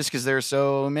week, and it's Yeah. just because there are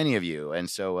so many of you. And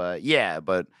so, yeah,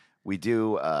 but we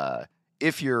do,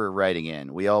 if you're writing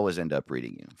in, we always end up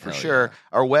reading you. For Hell sure.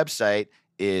 yeah. Our website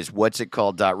is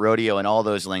whatsitcalled.rodeo, and all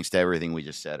those links to everything we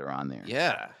just said are on there.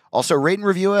 Yeah. Also, rate and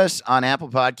review us on Apple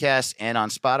Podcasts and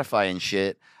on Spotify and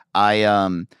shit. I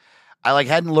like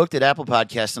hadn't looked at Apple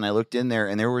Podcasts, and I looked in there,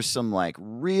 and there were some like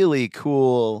really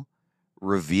cool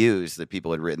reviews that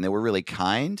people had written that were really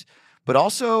kind. But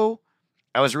also,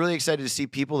 I was really excited to see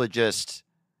people that just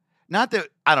not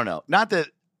that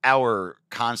our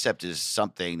concept is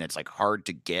something that's like hard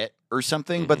to get or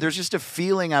something, but Mhm. there's just a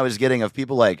feeling I was getting of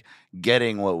people like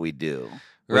getting what we do,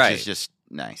 which Right. is just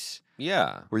nice.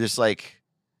 Yeah. We're just like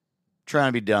trying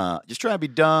to be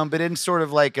dumb, but in sort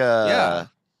of like a Yeah.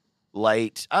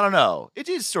 light. I don't know. It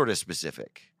is sort of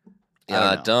specific. I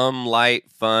don't know. Dumb,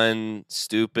 light, fun,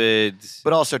 stupid.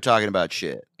 But also talking about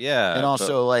shit. Yeah. And but-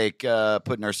 also like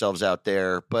putting ourselves out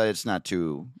there, but it's not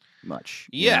too much.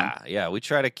 you know? yeah. We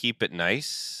try to keep it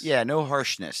nice. Yeah, no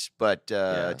harshness, but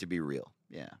Yeah. to be real.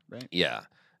 Yeah, right? Yeah.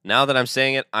 Now that I'm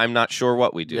saying it, I'm not sure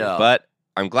what we do, No. but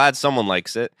I'm glad someone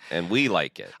likes it and we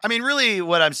like it. I mean, really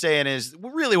what I'm saying is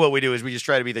really what we do is we just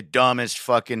try to be the dumbest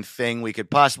fucking thing we could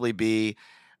possibly be.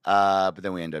 But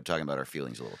then we end up talking about our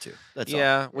feelings a little too. That's all.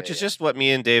 Yeah, which is just what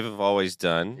me and Dave have always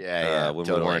done. Yeah, when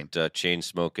totally. we weren't chain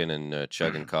smoking and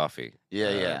chugging coffee.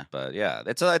 Yeah. But yeah,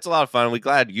 it's a lot of fun. We're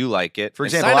glad you like it. For And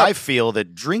example, sign up- I feel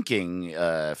that drinking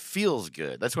feels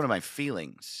good. That's one of my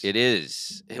feelings. it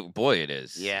is. Boy, it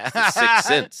is. Yeah. It's the sixth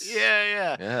sense.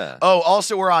 Yeah. Yeah. Oh,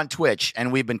 also we're on Twitch,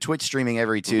 and we've been Twitch streaming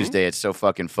every Tuesday. It's so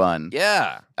fucking fun.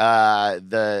 Yeah.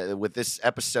 With this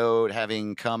episode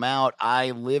having come out,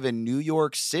 I live in New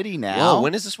York City now. Whoa,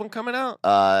 when is this one coming out?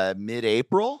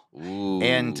 Mid-April. Ooh.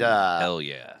 And, hell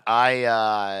yeah.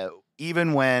 I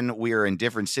even when we're in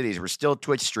different cities, we're still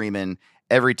Twitch streaming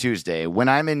every Tuesday. When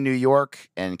I'm in New York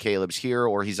and Caleb's here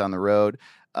or he's on the road,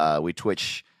 we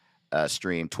Twitch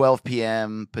stream 12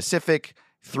 p.m. Pacific,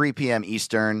 3 p.m.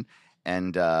 Eastern,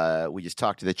 and we just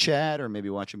talk to the chat or maybe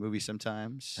watch a movie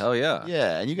sometimes. Hell yeah.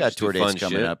 Yeah, and you got Just do tour dates fun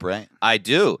coming shit. up, right? I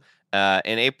do.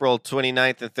 In April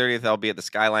 29th and 30th, I'll be at the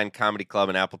Skyline Comedy Club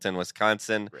in Appleton,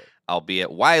 Wisconsin. Great. I'll be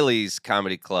at Wiley's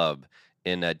Comedy Club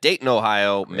in Dayton,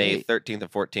 Ohio, May Great. 13th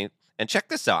and 14th. And check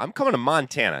this out. I'm coming to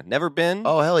Montana. Never been.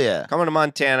 Oh, hell yeah. Coming to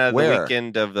Montana the Where?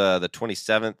 weekend of the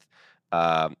 27th.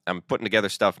 I'm putting together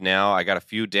stuff now. I got a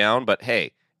few down. But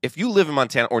hey, if you live in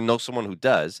Montana or know someone who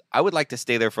does, I would like to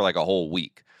stay there for like a whole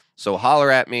week. So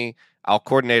holler at me. I'll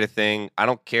coordinate a thing. I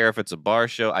don't care if it's a bar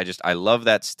show. I love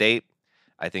that state.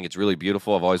 I think it's really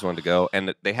beautiful. I've always wanted to go.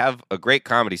 And they have a great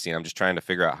comedy scene. I'm just trying to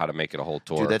figure out how to make it a whole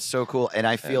tour. Dude, that's so cool. And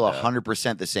I feel And,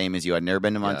 100% the same as you. I've never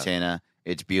been to Montana.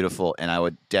 It's beautiful, and I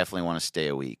would definitely want to stay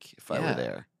a week if I were Yeah.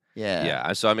 there. Yeah.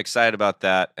 Yeah, so I'm excited about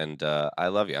that, and I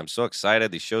love you. I'm so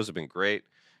excited. These shows have been great,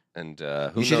 and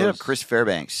who You should hit knows? up Chris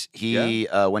Fairbanks. He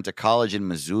went to college in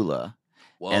Missoula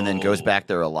and then goes Whoa. back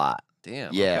there a lot.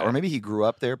 Damn. Yeah, okay. or maybe he grew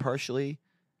up there partially.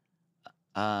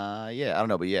 I don't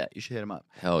know, but yeah, you should hit him up.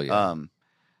 Hell yeah.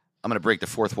 I'm going to break the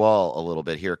fourth wall a little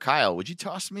bit here. Kyle, would you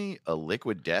toss me a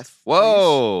Liquid Death? please?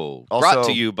 Whoa! Brought Also-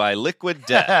 to you by Liquid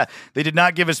Death. They did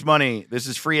not give us money. This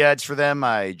is free ads for them.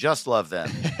 I just love them.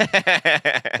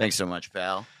 Thanks so much,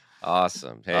 pal.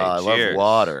 Awesome. Hey, I cheers. love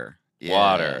water. Yeah,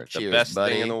 Water, the cheers, best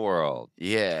buddy. thing in the world.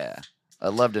 Yeah.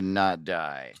 I'd love to not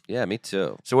die. Yeah, me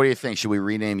too. So what do you think? Should we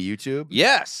rename YouTube?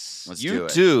 Yes, Let's do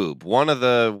it. YouTube. One of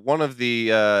the.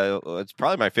 It's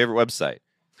probably my favorite website.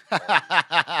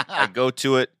 I go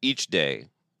to it each day.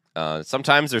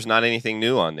 Sometimes there's not anything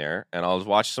new on there, and I'll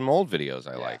watch some old videos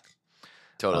I Yeah. like.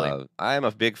 Totally. I am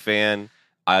a big fan.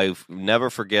 I never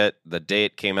forget the day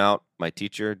it came out. My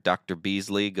teacher, Dr.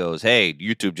 Beasley, goes, "Hey,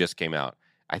 YouTube just came out.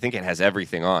 I think it has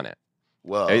everything on it."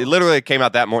 Whoa. It literally came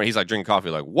out that morning. He's like drinking coffee,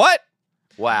 like, "What?"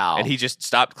 Wow. And he just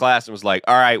stopped class and was like,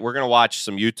 "All right, we're gonna watch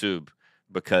some YouTube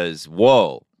because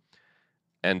whoa."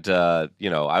 And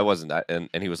I wasn't. And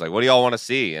he was like, "What do y'all want to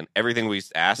see?" And everything we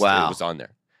asked Wow. was on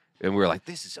there. And we were like,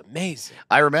 "This is amazing."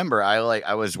 I remember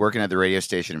I was working at the radio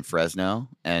station in Fresno,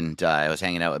 and I was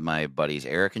hanging out with my buddies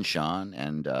Eric and Sean,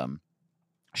 and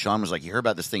Sean was like, "You heard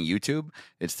about this thing, YouTube?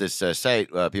 It's this site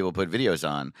people put videos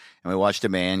on." And we watched a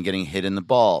man getting hit in the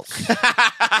balls, and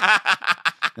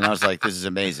I was like, "This is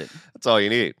amazing. That's all you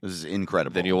need. This is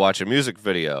incredible." Then you'll watch a music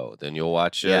video. Then you'll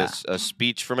watch a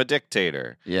speech from a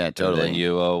dictator. yeah, totally. And then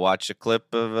you watch a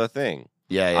clip of a thing.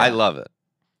 yeah, I love it.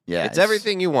 yeah, It's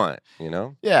everything you want, you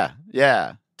know? Yeah,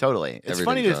 totally. It's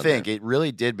funny to Everything's on think it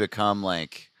really did become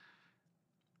like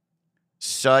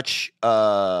such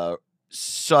a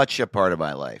part of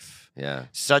my life. Yeah.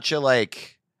 Such a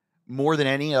like more than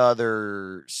any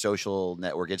other social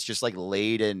network. It's just like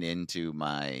laden into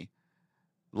my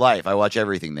life. I watch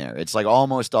everything there. It's like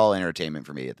almost all entertainment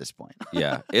for me at this point.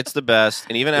 Yeah. It's the best.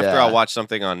 And even after Yeah. I'll watch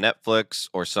something on Netflix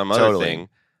or some other Totally. thing,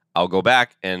 I'll go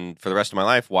back and for the rest of my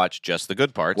life watch just the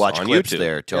good parts Watch on clips YouTube.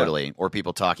 there, Yeah. totally. Or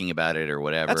people talking about it or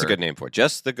whatever. That's a good name for it.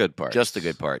 Just the good parts. Just the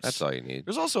good parts. That's all you need.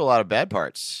 There's also a lot of bad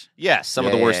parts. Yes, some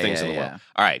of Yeah, the worst yeah, things yeah, in the yeah. world.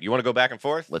 All right, you want to go back and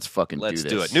forth? Let's fucking Let's do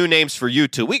do this. it. New names for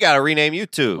YouTube. We got to rename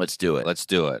YouTube. Let's do it. Let's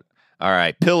do it. All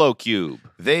right, Pillow Cube.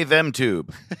 They them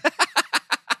tube.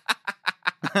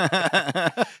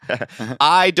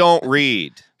 I don't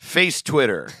read. Face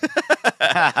Twitter.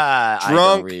 I don't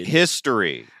Drunk read.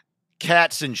 history.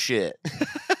 Cats and shit.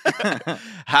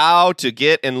 How to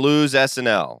get and lose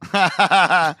SNL.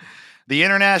 The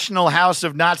International House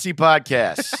of Nazi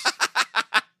Podcasts.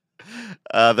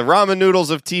 The ramen noodles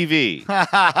of TV.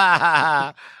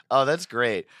 Oh, that's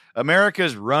great.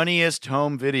 America's runniest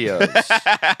home videos.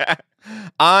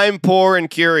 I'm poor and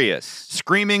curious.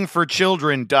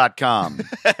 Screamingforchildren.com.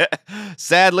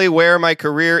 Sadly, where my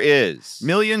career is.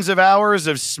 Millions of hours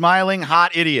of smiling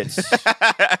hot idiots.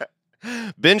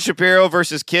 Ben Shapiro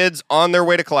versus kids on their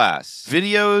way to class.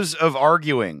 Videos of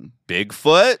arguing.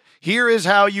 Bigfoot. Here is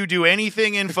how you do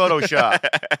anything in Photoshop.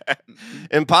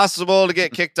 Impossible to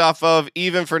get kicked off of,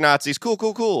 even for Nazis. Cool.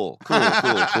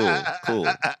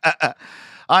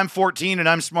 I'm 14 and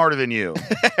I'm smarter than you.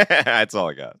 That's all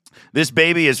I got. This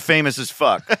baby is famous as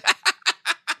fuck.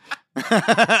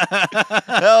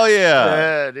 Hell yeah.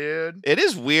 Yeah, dude. It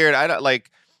is weird. I don't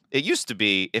like. It used to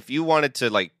be if you wanted to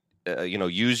like,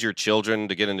 use your children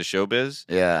to get into showbiz,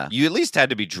 Yeah. you at least had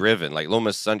to be driven. Like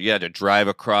Loma's son, you had to drive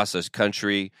across this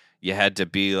country. You had to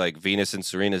be like Venus and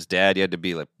Serena's dad. You had to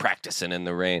be like practicing in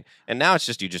the rain. And now it's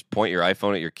just you just point your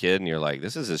iPhone at your kid and you're like,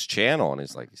 this is his channel, and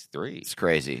he's like, he's 3. It's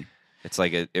crazy. It's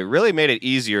like it really made it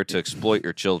easier to exploit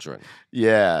your children.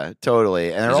 Yeah,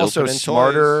 totally. And they're He's also opening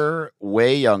smarter,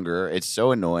 way younger. It's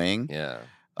so annoying. Yeah.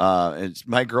 It's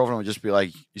my girlfriend would just be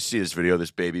like, "You see this video of this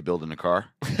baby building a car?"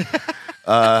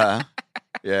 Yeah.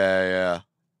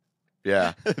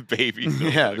 Baby.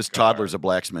 Yeah, this toddler's a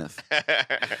blacksmith.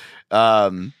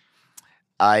 One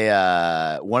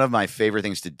of my favorite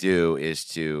things to do is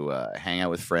to hang out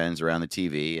with friends around the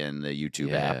TV and the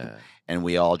YouTube app, and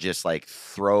we all just like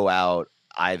throw out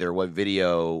either what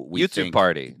video we YouTube think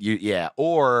party.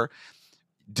 or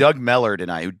Doug Mellard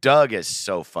and I. Who Doug is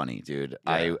so funny, dude.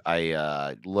 Yeah.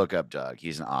 I look up Doug.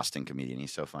 He's an Austin comedian.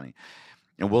 He's so funny,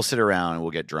 and we'll sit around and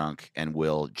we'll get drunk and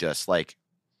we'll just like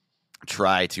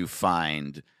try to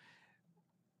find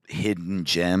hidden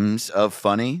gems of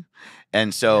funny.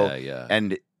 And so,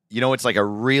 and it's like a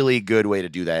really good way to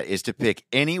do that is to pick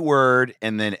any word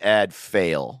and then add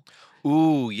fail.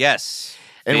 Ooh, yes.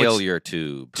 And Failure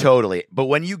tube. Totally. But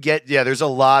when you get, there's a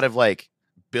lot of like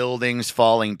buildings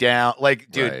falling down. Like,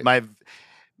 dude, Right.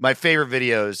 my favorite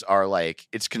videos are like,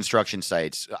 it's construction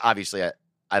sites. Obviously,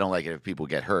 I don't like it if people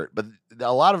get hurt, but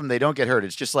a lot of them, they don't get hurt.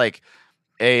 It's just like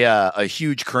a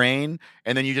huge crane,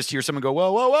 and then you just hear someone go,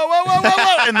 whoa, whoa, whoa, whoa, whoa, whoa,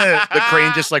 whoa, and the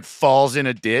crane just like falls in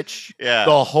a ditch. Yeah.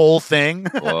 The whole thing.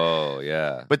 Whoa,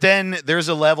 yeah. But then there's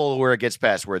a level where it gets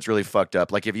past where it's really fucked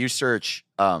up. Like if you search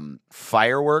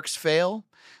fireworks fail,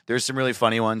 there's some really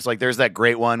funny ones. Like there's that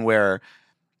great one where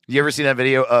you ever seen that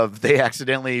video of they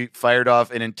accidentally fired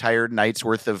off an entire night's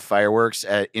worth of fireworks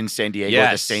in San Diego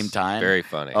at the same time? Very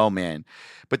funny. Oh, man.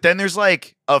 But then there's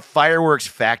like a fireworks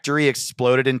factory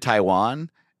exploded in Taiwan,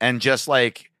 and just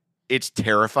like it's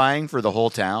terrifying for the whole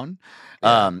town.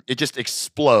 Yeah. It just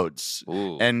explodes.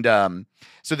 Ooh. And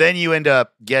so then you end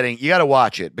up you got to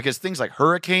watch it because things like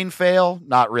hurricane fail,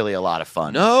 not really a lot of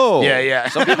fun. No. Yeah.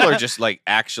 Some people are just like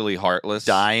actually heartless.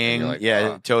 Dying. And you're like,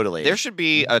 Yeah, "Oh." totally. There should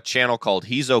be a channel called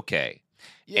He's Okay.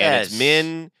 Yes. And it's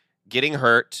men getting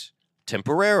hurt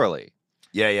temporarily.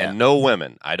 Yeah. And no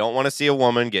women. I don't want to see a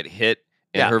woman get hit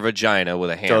in her vagina with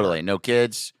a hammer. Totally. No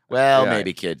kids. Well, Yeah.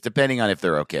 maybe kids, depending on if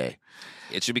they're okay.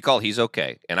 It should be called He's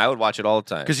Okay. And I would watch it all the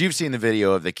time. Because you've seen the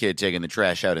video of the kid taking the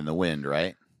trash out in the wind,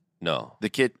 right? No. The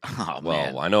kid. Oh, Well,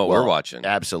 man. I know what we're watching.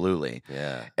 Absolutely.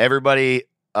 Yeah. Everybody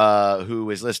who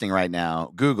is listening right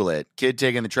now, Google it. Kid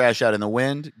taking the trash out in the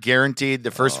wind. Guaranteed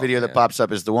the first Oh, video that man. pops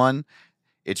up is the one.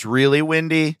 It's really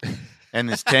windy, and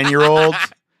this 10-year-old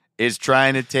is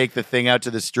trying to take the thing out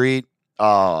to the street.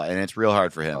 Oh, and it's real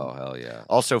hard for him. Oh, hell yeah.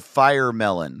 Also, Fire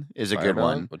Melon is a good Firemelon?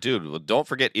 one. Well, dude, don't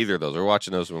forget either of those. We're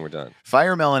watching those when we're done.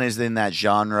 Fire Melon is in that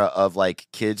genre of like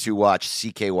kids who watch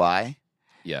CKY.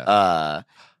 Yeah.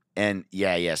 And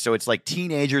yeah. So it's like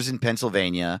teenagers in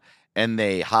Pennsylvania, and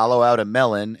they hollow out a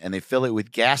melon and they fill it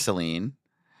with gasoline,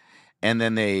 and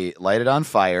then they light it on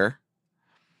fire.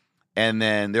 And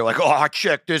then they're like, "Oh,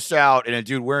 check this out!" And a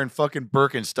dude wearing fucking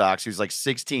Birkenstocks, who's like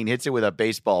 16, hits it with a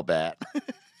baseball bat.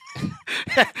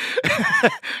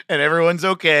 And everyone's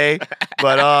okay.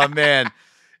 But oh man,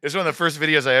 it's one of the first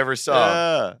videos I ever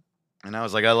saw. And I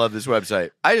was like, I love this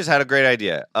website. I just had a great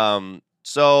idea.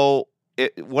 So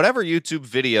whatever YouTube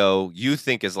video you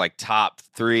think is like top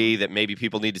 3 that maybe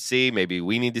people need to see, maybe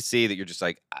we need to see, that you're just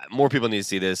like, more people need to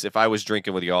see this. If I was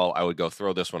drinking with y'all, I would go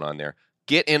throw this one on there.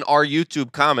 Get in our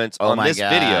YouTube comments Oh on my this God.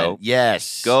 video.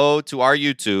 Yes. Go to our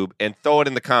YouTube and throw it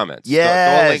in the comments. Throw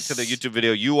a link to the YouTube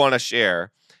video you want to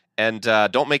share. And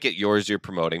don't make it yours you're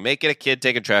promoting. Make it a kid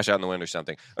taking trash out in the wind or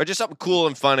something. Or just something cool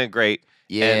and fun and great.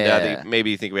 Yeah. And that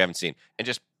maybe you think we haven't seen. And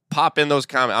just pop in those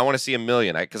comments. I want to see 1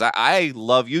 million. Because I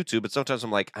love YouTube, but sometimes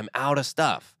I'm like, I'm out of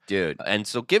stuff. Dude, And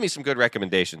so give me some good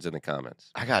recommendations in the comments.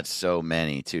 I got so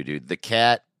many too, dude. The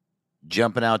cat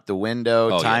jumping out the window,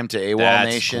 Oh, time to AWOL That's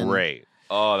Nation. great.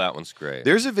 Oh, that one's great.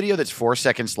 There's a video that's 4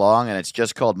 seconds long, and it's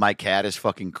just called "My Cat is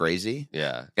Fucking Crazy,"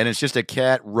 Yeah. and it's just a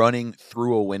cat running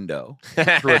through a window,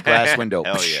 through a glass window.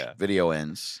 Hell yeah. Video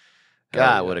ends. Hell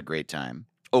God, yeah. what a great time!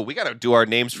 Oh, we got to do our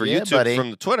names for Yeah, YouTube buddy.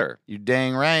 from the Twitter. You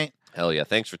dang right. Hell yeah.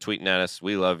 Thanks for tweeting at us.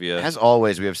 We love you. As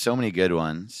always, we have so many good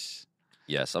ones.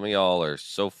 Yeah, some of y'all are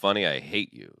so funny. I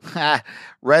hate you.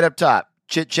 Right up top,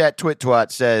 Chit Chat Twit Twat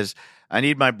says, "I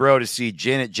need my bro to see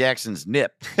Janet Jackson's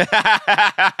nip."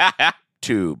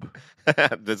 tube.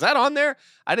 Is that on there?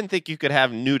 I didn't think you could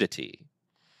have nudity.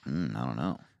 I don't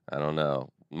know. I don't know.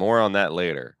 More on that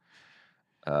later.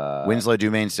 Winslow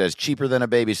Dumaine says cheaper than a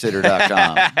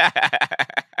babysitter.com.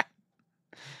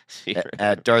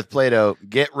 At Darth Plato,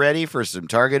 get ready for some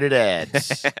targeted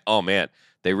ads. Oh, man.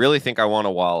 They really think I want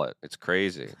a wallet. It's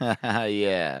crazy.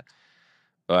 Yeah.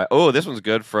 This one's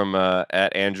good from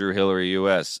at Andrew Hillary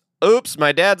US. Oops,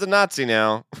 my dad's a Nazi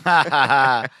now.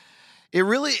 It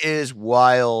really is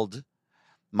wild.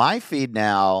 My feed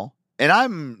now, and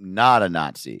I'm not a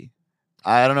Nazi.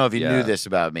 I don't know if you knew this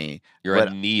about me. You're a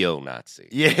neo-Nazi.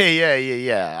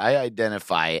 Yeah. I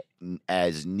identify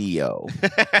as neo.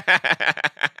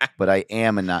 But I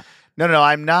am a not. No,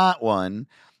 I'm not one.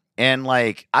 And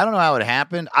like, I don't know how it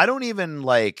happened. I don't even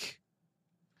like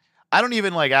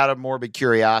out of morbid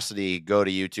curiosity go to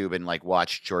YouTube and like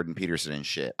watch Jordan Peterson and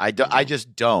shit. I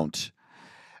just don't.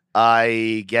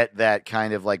 I get that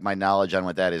kind of like my knowledge on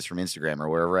what that is from Instagram or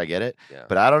wherever I get it. Yeah.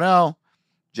 But I don't know.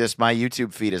 Just my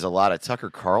YouTube feed is a lot of Tucker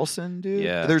Carlson, dude.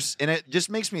 Yeah. And it just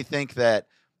makes me think that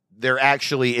there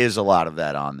actually is a lot of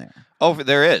that on there. Oh,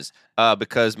 there is.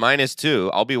 Because mine is too.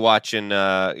 I'll be watching,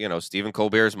 Stephen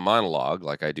Colbert's monologue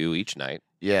like I do each night.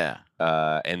 Yeah.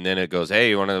 And then it goes, hey,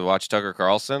 you want to watch Tucker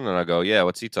Carlson? And I go, yeah,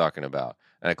 what's he talking about?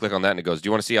 And I click on that and it goes, do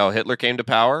you want to see how Hitler came to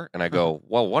power? And I go,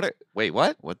 well, wait,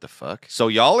 what? What the fuck? So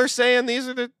y'all are saying these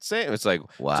are the same? It's like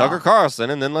Wow. Tucker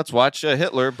Carlson, and then let's watch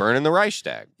Hitler burning the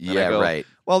Reichstag. And I Yeah, go, right.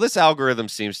 Well, this algorithm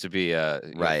seems to be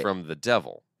Right. from the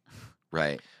devil.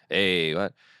 Right. Hey,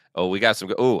 what? Oh, we got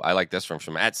some. Oh, I like this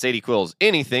from at Sadie Quills.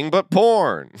 Anything but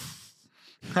porn.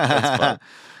 That's fun.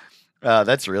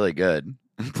 That's really good.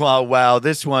 Wow.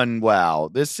 This one.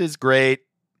 Wow. This is great.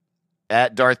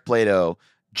 At Darth Plato,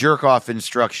 Jerk Off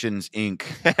Instructions Inc.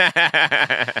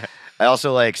 I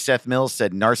also like Seth Mills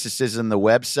said Narcissism the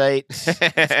website.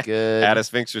 It's good. Addis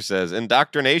Fincher says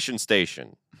Indoctrination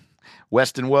Station.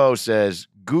 Weston Woe says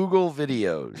Google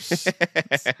Videos.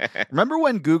 Remember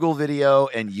when Google Video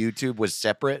and YouTube was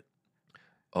separate?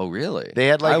 Oh, really? They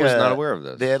had like I was not aware of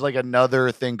this. They had like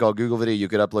another thing called Google Video you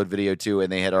could upload video to, and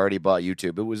they had already bought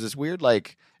YouTube. It was this weird,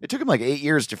 like, it took them like 8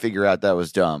 years to figure out that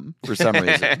was dumb for some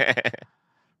reason.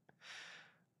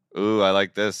 Ooh, I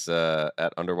like this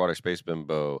at Underwater Space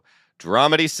Bimbo.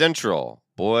 Dramedy Central.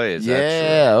 Boy, is that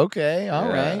Yeah, true. okay, all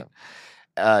Yeah.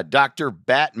 right. Dr.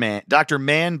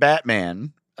 Man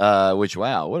Batman, which,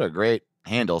 wow, what a great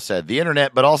handle, said the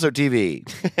internet, but also TV.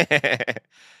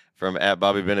 From at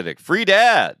Bobby Benedict. Free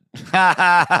dad.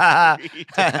 Wow,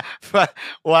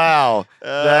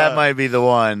 that might be the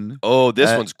one. Oh,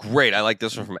 this one's great. I like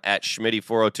this one from at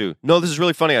Schmitty402. No, this is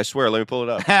really funny. I swear. Let me pull it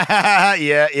up.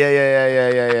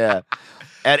 Yeah.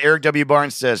 At Eric W.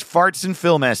 Barnes says farts and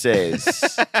film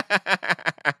essays.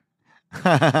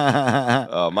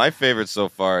 My favorite so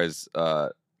far is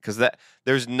because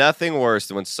there's nothing worse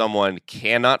than when someone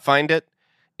cannot find it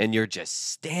and you're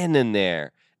just standing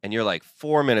there and you're like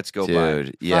 4 minutes go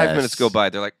by, 5 minutes go by.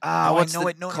 They're like, what's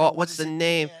the call? What's the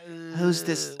name? Who's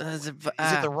this? Is it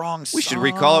the wrong song? We should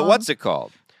recall it. What's it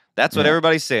called? That's what Yeah.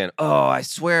 everybody's saying. Oh, I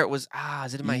swear it was.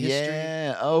 Is it in my history?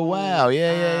 Yeah. Oh, wow.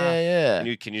 Yeah.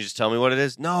 Can you just tell me what it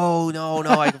is? No.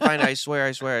 I can find it. I swear.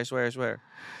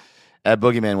 At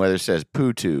Boogeyman Weather says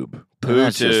poo tube. Poo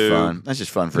That's just tube. fun. That's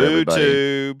just fun for everybody.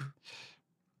 YouTube.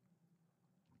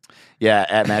 Yeah,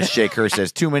 at Match J. Kerr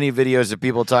says too many videos of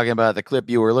people talking about the clip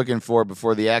you were looking for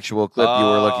before the actual clip you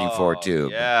were looking for too.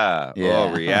 Yeah. Yeah.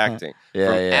 Oh, reacting. Yeah,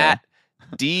 From yeah. at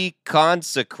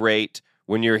deconsecrate.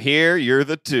 When you're here, you're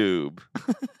the tube.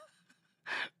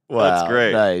 Wow, That's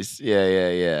great. Nice.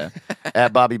 Yeah.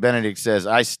 At Bobby Benedict says,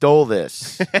 I stole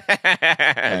this. You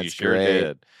sure great.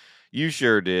 did. You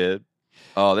sure did.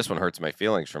 Oh, this one hurts my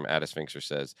feelings from Addis Fincher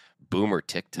says, Boomer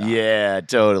TikTok. Yeah,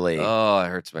 totally. Oh, it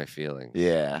hurts my feelings.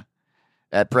 Yeah.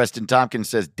 At Preston Tompkins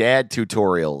says, dad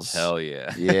tutorials. Hell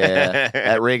yeah. Yeah.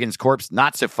 At Reagan's Corpse,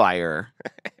 Nazifier.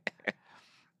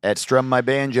 At Strum My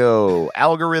Banjo,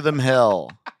 Algorithm Hell.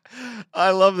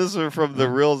 I love this one from the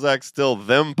real Zach Still,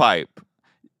 Them Pipe.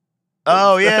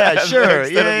 Oh, yeah, sure.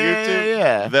 Instead of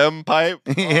Yeah. YouTube, Them Pipe.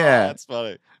 Oh, Yeah. That's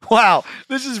funny. Wow,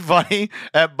 this is funny.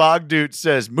 At Bogdoot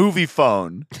says, movie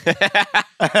phone.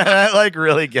 That, like,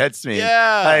 really gets me.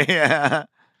 Yeah. Yeah.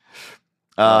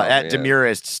 man. At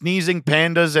Demurist, sneezing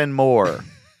pandas and more.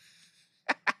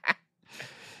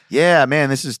 Yeah, man,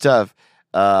 this is tough.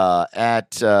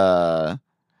 At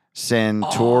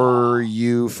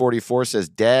Santoru44 says,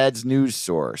 Dad's news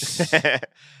source.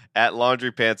 At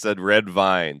Laundry Pants said Red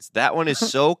Vines. That one is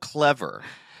so clever.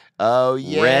 Oh,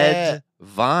 yeah. Red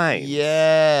Vines.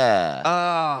 Yeah.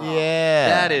 Oh,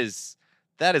 Yeah.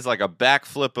 That is like a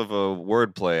backflip of a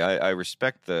wordplay. I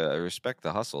respect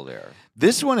the hustle there.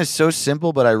 This one is so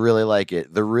simple, but I really like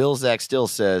it. The real Zach Still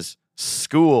says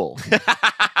school.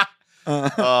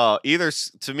 Either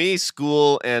to me,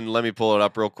 school and let me pull it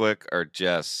up real quick are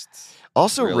just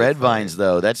Also, really Red funny. Vines,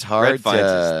 though. That's hard Red Vines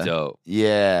to... is dope.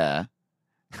 Yeah.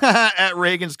 At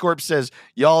Reagan's Corp says,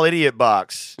 y'all idiot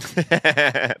box.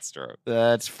 That's true.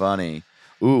 That's funny.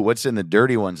 Ooh, what's in the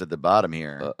dirty ones at the bottom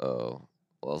here? Uh-oh.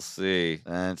 We'll see.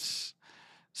 That's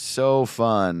so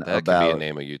fun. That could be a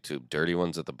name of YouTube. Dirty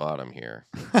ones at the bottom here.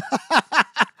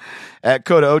 At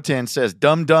Coda Otan says,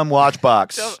 Dum Dum Watch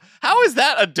Box. How is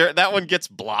that that one gets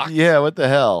blocked? Yeah, what the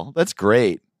hell? That's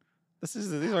great.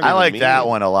 These aren't I even like mean. that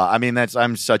one a lot. I mean,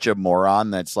 I'm such a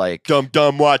moron that's like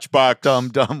Dumb watch box. Dum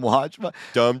Dum Watch Box.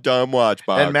 Dumb watch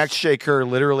box. And Max Shaker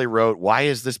literally wrote, why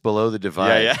is this below the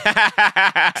divide?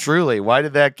 Yeah. Truly, why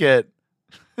did that get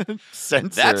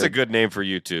censored? That's a good name for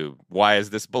YouTube. Why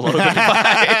is this below the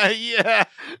divide? Yeah,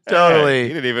 totally. He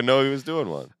didn't even know he was doing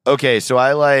one. Okay, so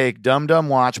I like Dum Dum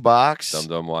Watch Box.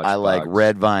 Dumb watch I like box.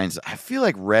 Red Vines. I feel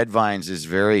like Red Vines is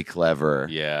very clever.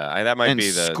 Yeah, that might And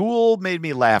be the. school made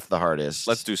me laugh the hardest.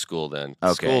 Let's do school then.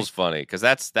 Okay. School's funny because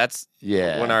that's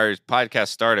yeah. when our podcast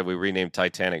started. We renamed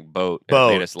Titanic Boat. And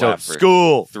it made us laugh for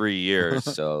school. 3 years.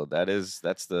 So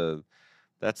that's the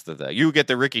thing. You get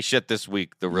the Ricky shit this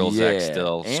week. The real Zach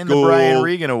Still and school. the Brian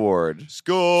Regan Award.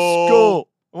 School.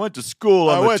 I went to school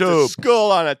on I the went tube. to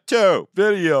school on a tube.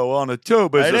 Video on a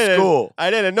tube is a school. I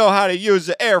didn't know how to use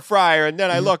the air fryer, and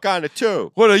then I look on the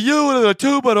tube. What are you to the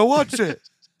tube or what's it?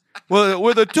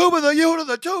 With the tube of the you to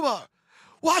the tuber.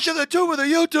 Watching the tube of the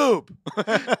YouTube.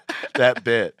 That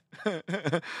bit.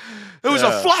 It was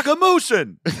a flock of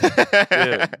moosin'.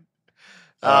 Dude.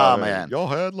 Oh, man. Y'all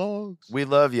had logs. We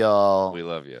love y'all We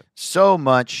love you. so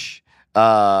much. We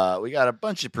got a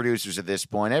bunch of producers at this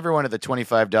point. Everyone at the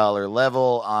 $25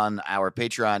 level on our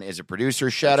Patreon is a producer.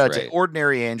 Shout That's out right. to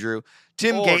Ordinary Andrew,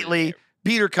 Tim Ordinary. Gately,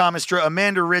 Peter Comistra,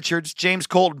 Amanda Richards, James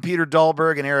Colton, Peter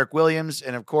Dahlberg, and Eric Williams.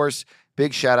 And of course,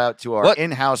 big shout out to our What?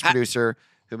 in-house producer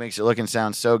who makes it look and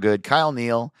sound so good, Kyle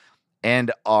Neal,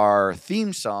 and our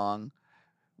theme song,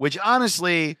 which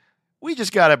honestly, we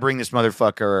just got to bring this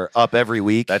motherfucker up every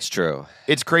week. That's true.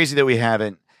 It's crazy that we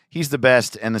haven't. He's the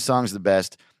best, and the song's the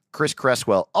best. Chris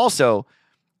Cresswell. Also,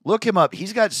 look him up.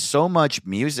 He's got so much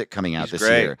music coming out He's this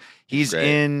great. year. He's great.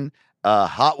 in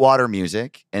Hot Water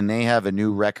Music, and they have a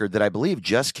new record that I believe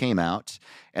just came out.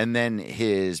 And then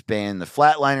his band, The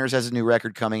Flatliners, has a new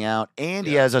record coming out, and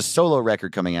he has a solo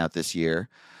record coming out this year.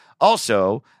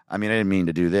 Also, I mean, I didn't mean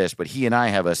to do this, but he and I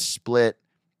have a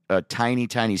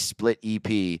tiny split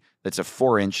EP that's a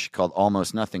 4-inch called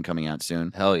Almost Nothing coming out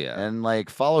soon. Hell yeah. And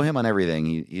like, follow him on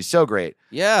everything. He's so great.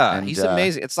 Yeah, And, he's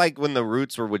amazing. It's like when the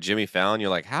Roots were with Jimmy Fallon. You're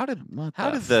like, how did What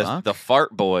the fuck?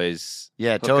 Fart Boys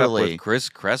Yeah, hook totally. up with Chris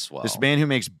Cresswell? This man who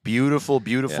makes beautiful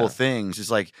Yeah. things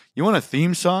is like, you want a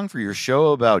theme song for your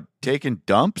show about taking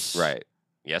dumps? Right.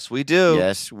 Yes, we do.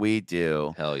 Yes, we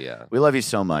do. Hell yeah. We love you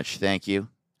so much. Thank you.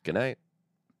 Good night.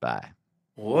 Bye.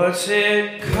 What's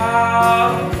it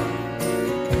called?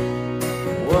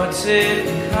 What's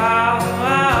it called?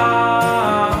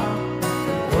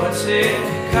 What's it